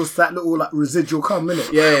 sometimes there's that little like residual cum,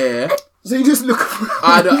 innit? Yeah. So you just look.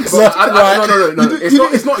 No.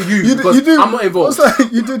 It's not you because I'm not involved. What's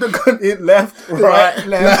that? You do the gun in left, right,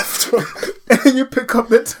 left, and then you pick up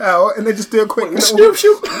the towel and then just do a quick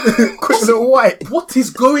little wipe. What is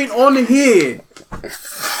going on here?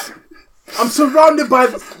 I'm surrounded by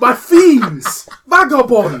fiends,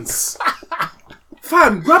 vagabonds.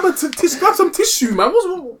 Fam, grab some tissue, man.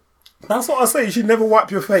 That's what I say. You should never wipe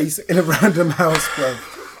your face in a random house, bro.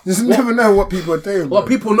 You just never know what people are doing. What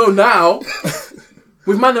people know now,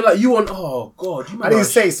 with man like you on. Oh God, I didn't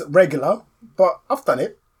say it's regular, but I've done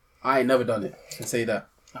it. I ain't never done it. I can say that.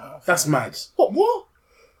 That's mad. What?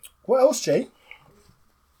 What else, Jay?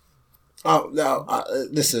 Oh no!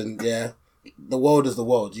 Listen, yeah. The world is the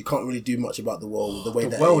world. You can't really do much about the world the way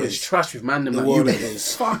that The world it is trash with man. The Like world you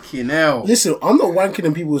is. fucking hell. Listen, I'm not wanking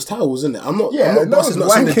in people's towels, innit? I'm not No busting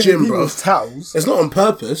one's nuts in the wanking gym, in bro. people's towels. It's not on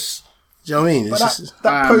purpose. Do you know what I mean? It's But just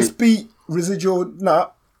that post-beat residual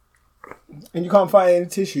nut, and you can't find any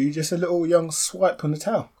tissue, just a little young swipe on the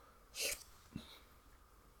towel.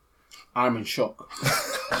 I'm in shock.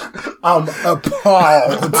 I'm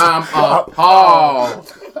appalled.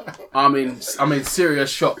 I'm in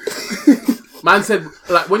serious shock. Man said,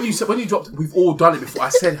 like when you dropped, we've all done it before. I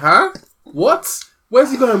said, huh? What?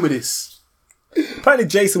 Where's he going with this? Apparently,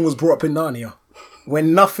 Jason was brought up in Narnia,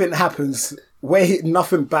 when nothing happens,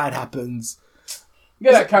 nothing bad happens.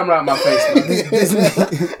 Get that camera out of my face,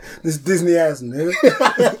 man. This Disney ass nigga.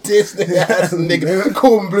 Disney ass nigga.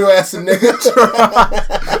 Corn blue ass nigga.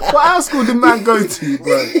 What house school did man go to,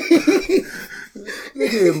 bro?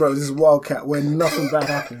 Look at him, bro. This is Wildcat where nothing bad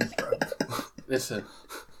happens, bro. Listen,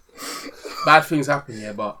 bad things happen,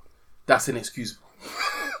 yeah, but that's inexcusable.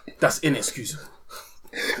 That's inexcusable.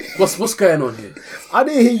 What's going on here? I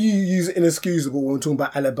didn't hear you use inexcusable when we're talking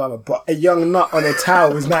about Alabama, but a young nut on a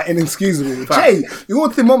towel is not inexcusable. Jay,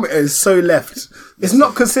 your thermometer is so left. It's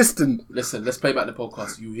not consistent. Listen, let's play back the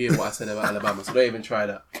podcast. You hear what I said about Alabama, so don't even try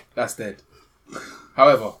that. That's dead.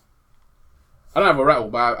 However, I don't have a rattle,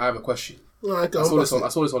 but I have a question. Right, I saw this on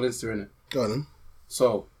Insta, innit? Go on then.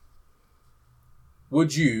 So,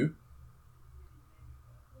 would you...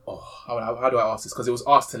 Oh, how do I ask this? Because it was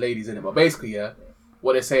asked to ladies, innit? But basically, yeah,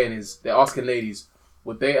 what they're saying is, they're asking ladies,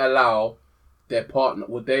 would they allow their partner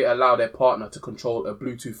to control a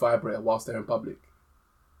Bluetooth vibrator whilst they're in public?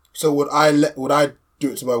 So would I do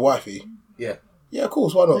it to my wifey? Yeah. Yeah, of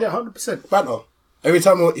course. Why not? Yeah, 100%. Banter. Every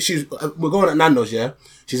time we're going at Nando's, yeah,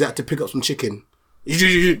 she's had to pick up some chicken.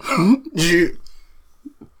 Yeah,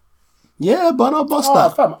 but I'll bust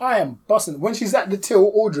that. Fam, I am busting. When she's at the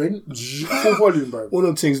till ordering, full volume, bro. All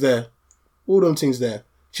them things there.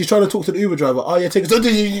 She's trying to talk to the Uber driver. Oh yeah, take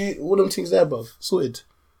it. All them things there, bruv. Sorted.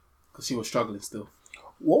 Because she was struggling still.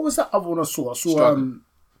 What was that other one I saw?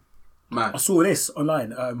 Man. I saw this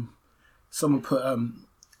online. Someone put,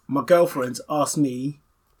 my girlfriend asked me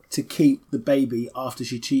to keep the baby after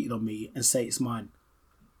she cheated on me and say it's mine.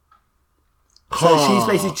 So she's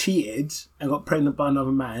basically cheated and got pregnant by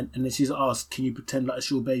another man, and then she's asked, "Can you pretend like it's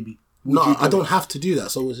your baby?" No, I don't have to do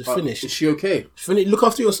that. So it's finished. Is she okay? Look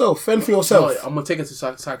after yourself. Fend for yourself. No, I'm gonna take her to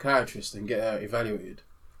a psychiatrist and get her evaluated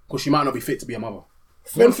because she might not be fit to be a mother.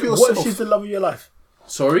 Fend for yourself. What if she's the love of your life?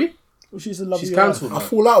 Sorry? What if she's the love She's of your cancelled. life? I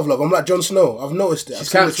fall out of love. I'm like Jon Snow. I've noticed it. She's I've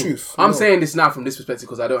seen the cancelled. truth. I'm saying this now from this perspective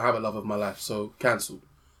because I don't have a love of my life, so cancelled.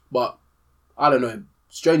 But I don't know.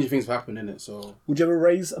 Stranger things have happened, innit? So would you ever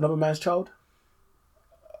raise another man's child?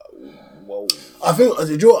 Whoa. I think.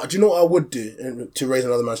 Do you know what I would do to raise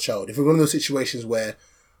another man's child? If it's one of those situations where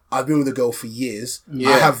I've been with a girl for years,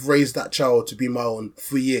 I have raised that child to be my own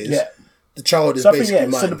for years. Yeah. The child is basically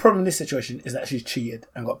mine. So the problem in this situation is that she's cheated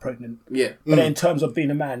and got pregnant. Yeah. But then in terms of being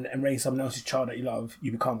a man and raising someone else's child that you love,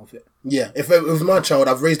 you become with it. Yeah. If it was my child,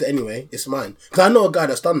 I've raised it anyway. It's mine. Because I know a guy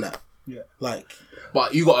that's done that. Yeah. Like.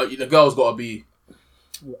 But the girl's got to be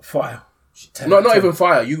fire. No, not even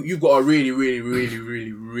fire. You've got to really, really, really,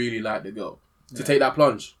 really, really like the girl to take that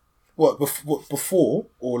plunge. What before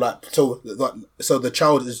or like so the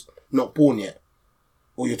child is not born yet,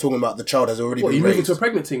 or you're talking about the child has already been you raised? moving to a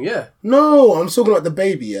pregnant thing, yeah? No, I'm talking about the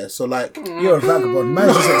baby. Yeah, so like you're a vagabond. Man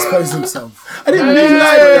just exposed himself. I didn't mean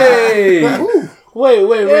that.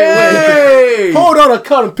 Wait. Hold on a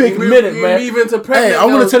cotton picking minute, man. Hey, I'm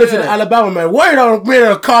gonna tell it to the Alabama man. Wait on a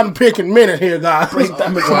minute, a cotton picking minute here, guys. Brain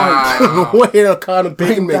damage Mike. Wait a cotton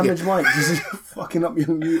picking minute. Damage Mike. Just fucking up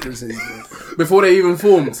young uteruses, before they even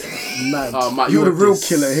formed. Man, you're the real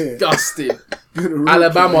killer here. Disgusting.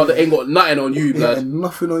 Alabama, they ain't got nothing on you, blood. Yeah,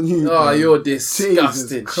 nothing on you. Oh, you're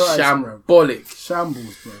disgusting. Christ, shambolic.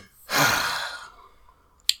 Shambles, bro.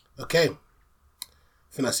 Okay.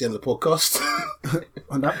 I think that's the end of the podcast.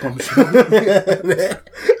 On that bombshell.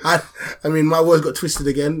 I mean, my words got twisted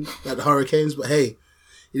again like the Hurricanes, but hey,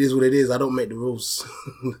 it is what it is. I don't make the rules.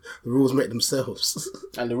 The rules make themselves.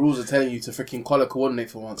 And the rules are telling you to freaking colour coordinate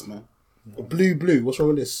for once, man. Blue. What's wrong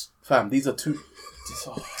with this? Fam, these are two...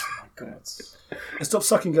 Oh, my God. And stop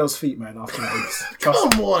sucking girls' feet, man, after weeks.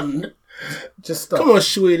 Come on. Just stop. Come on,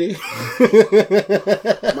 sweetie.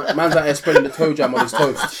 Man's out here spreading the toe jam on his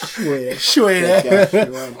toast. Sweetie.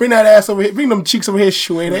 Bring that ass over here. Bring them cheeks over here,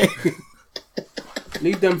 sweetie.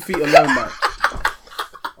 Leave them feet alone, man.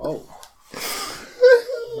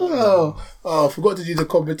 Oh, I forgot to do the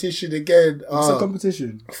competition again. What's the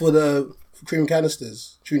competition? For the cream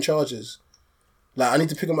canisters, cream chargers. Like, I need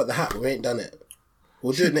to pick them at the hat, but we ain't done it.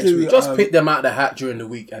 We'll do it next week. Just pick them out of the hat during the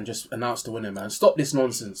week and just announce the winner, man. Stop this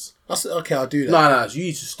nonsense. Okay, I'll do that. No, you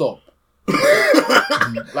need to stop.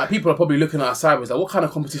 Like, people are probably looking at us sideways. Like, what kind of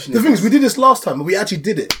competition is this? The thing is, we did this last time, but we actually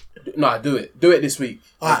did it. No, do it. Do it this week.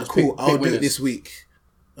 Alright, cool. I'll do it this week.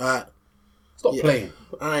 Alright. Stop playing.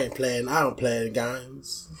 I ain't playing. I don't play any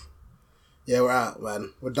games. Yeah, we're out,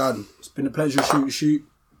 man. We're done. It's been a pleasure. Shoot.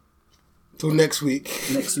 Till next week.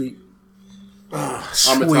 I'm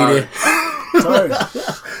retired. Sorry.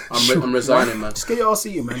 I'm resigning, man. Just get your ass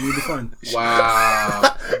eaten, man. You'll be fine.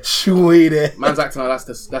 Wow. Sweetie. Man's acting like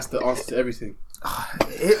that's the answer to everything.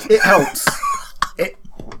 It helps.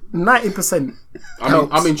 90%.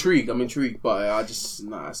 I'm intrigued, but I just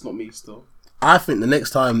it's not me still. I think the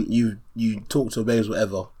next time you talk to babes,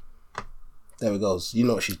 whatever, there it goes. You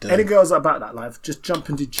know what she's doing. Any girls about that life, just jump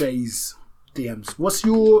into Jay's DMs. What's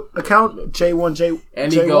your account? J1J.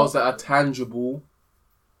 Any girls that are tangible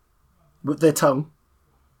with their tongue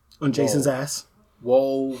on Jason's ass.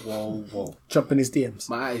 Whoa. Jump in his DMs.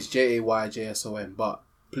 My is JAYJSON, but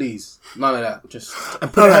please, none of that. Just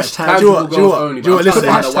and put a hashtag. Tangible girls only. No.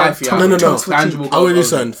 Tangible I will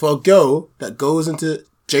listen. For a girl that goes into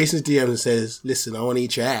Jason's DMs and says, "Listen, I want to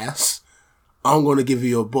eat your ass. I'm going to give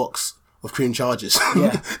you a box of cream charges."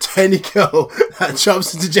 Yeah. To any girl that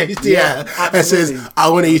jumps into Jason's DM and says, "I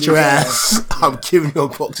want to eat your ass," I'm giving you a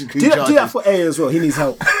box of cream charges. Do that for A as well. He needs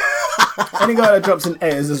help. Any guy that drops in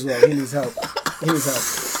A's as well, he needs help.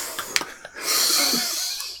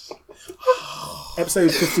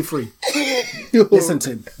 Episode 53. Listen to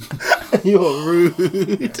him. You're rude.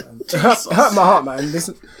 Hurt my heart, man.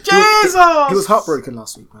 Listen. Jesus! He was heartbroken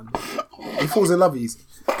last week, man. He falls in love easy.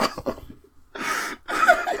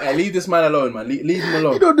 Hey, leave this man alone, man. Leave him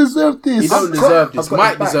alone. You don't deserve this. He don't deserve this. I've got Mike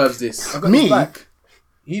his back. deserves this. I've got Me? his back.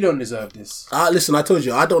 He don't deserve this. Listen, I told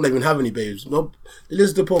you, I don't even have any babes. No, they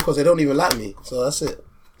listen to the podcast, they don't even like me. So that's it.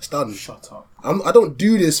 It's done. Shut up. I don't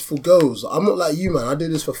do this for girls. I'm not like you, man. I do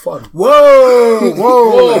this for fun. Whoa!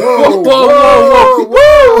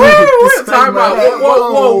 Time out.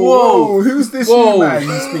 Whoa. Who's this Whoa. you man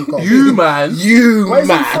you speak of? You, man. You, Where's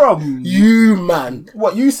man. he from? You, man.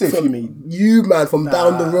 What, Yusuf, you mean? You, man, from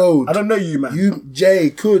down the road. I don't know you, man. You,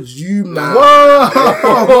 Jay, Kuds, you, man. Whoa!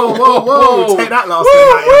 Take that last thing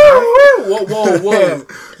out. Whoa.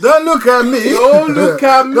 Don't look at me. Don't look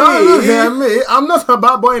at me. Don't look at me. I'm not a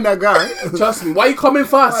bad boy in that guy. Trust me. Why you coming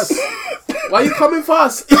fast? Why you coming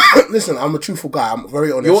fast? Listen, I'm a truthful guy. I'm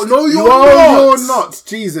very honest. You're You're not.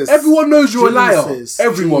 Jesus. Everyone knows you're a liar. Jesus.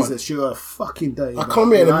 Everyone. Jesus, you're a fucking dirty. I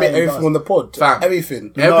come here and admit everything on the pod. Fam.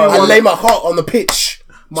 Everything. Everyone- I lay my heart on the pitch.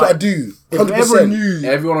 That's what I do. If 100%. they ever knew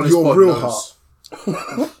Everyone on this your pod real knows.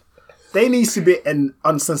 heart, there needs to be an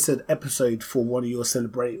uncensored episode for one of your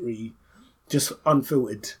celebratory, just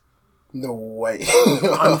unfiltered. No way.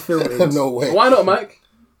 Unfiltered. No way. Why not, Mike?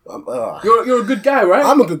 You're a good guy, right?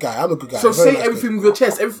 I'm a good guy. So Very say nice everything guy. with your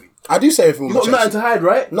chest. Everything. I do say everything with You got my nothing chest. to hide,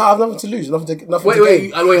 right? No, I have nothing to lose. Nothing to Wait,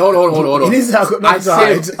 gain. hold on. He didn't say I got nothing to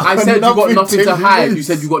hide. I said you got nothing to hide. lose. You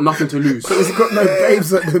said you got nothing to lose. He's got no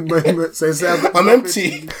babes at the moment, so he said, I've got I'm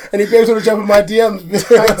empty. And he goes on to jump in my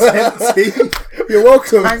DMs. empty. You're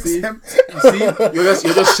welcome. Thanks, See? empty. You see?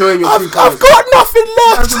 You're just showing your true I've colours. got nothing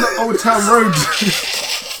Man's left. on the Old Town Road.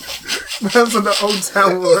 Man's on the Old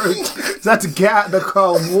Town Road. He's had to get out of the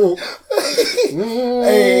car and walk.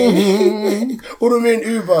 Hey. Order me an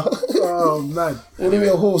Uber. Oh, man. Order me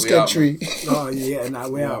a horse We out, entry. Oh, yeah, nah,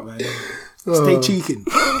 we're out, man. Stay cheeking.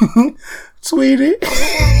 Sweetie.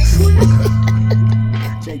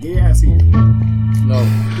 Jay, get your ass here. No.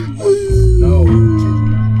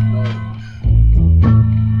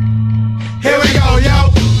 Here we go,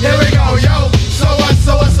 yo. So what's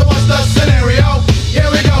the scenario?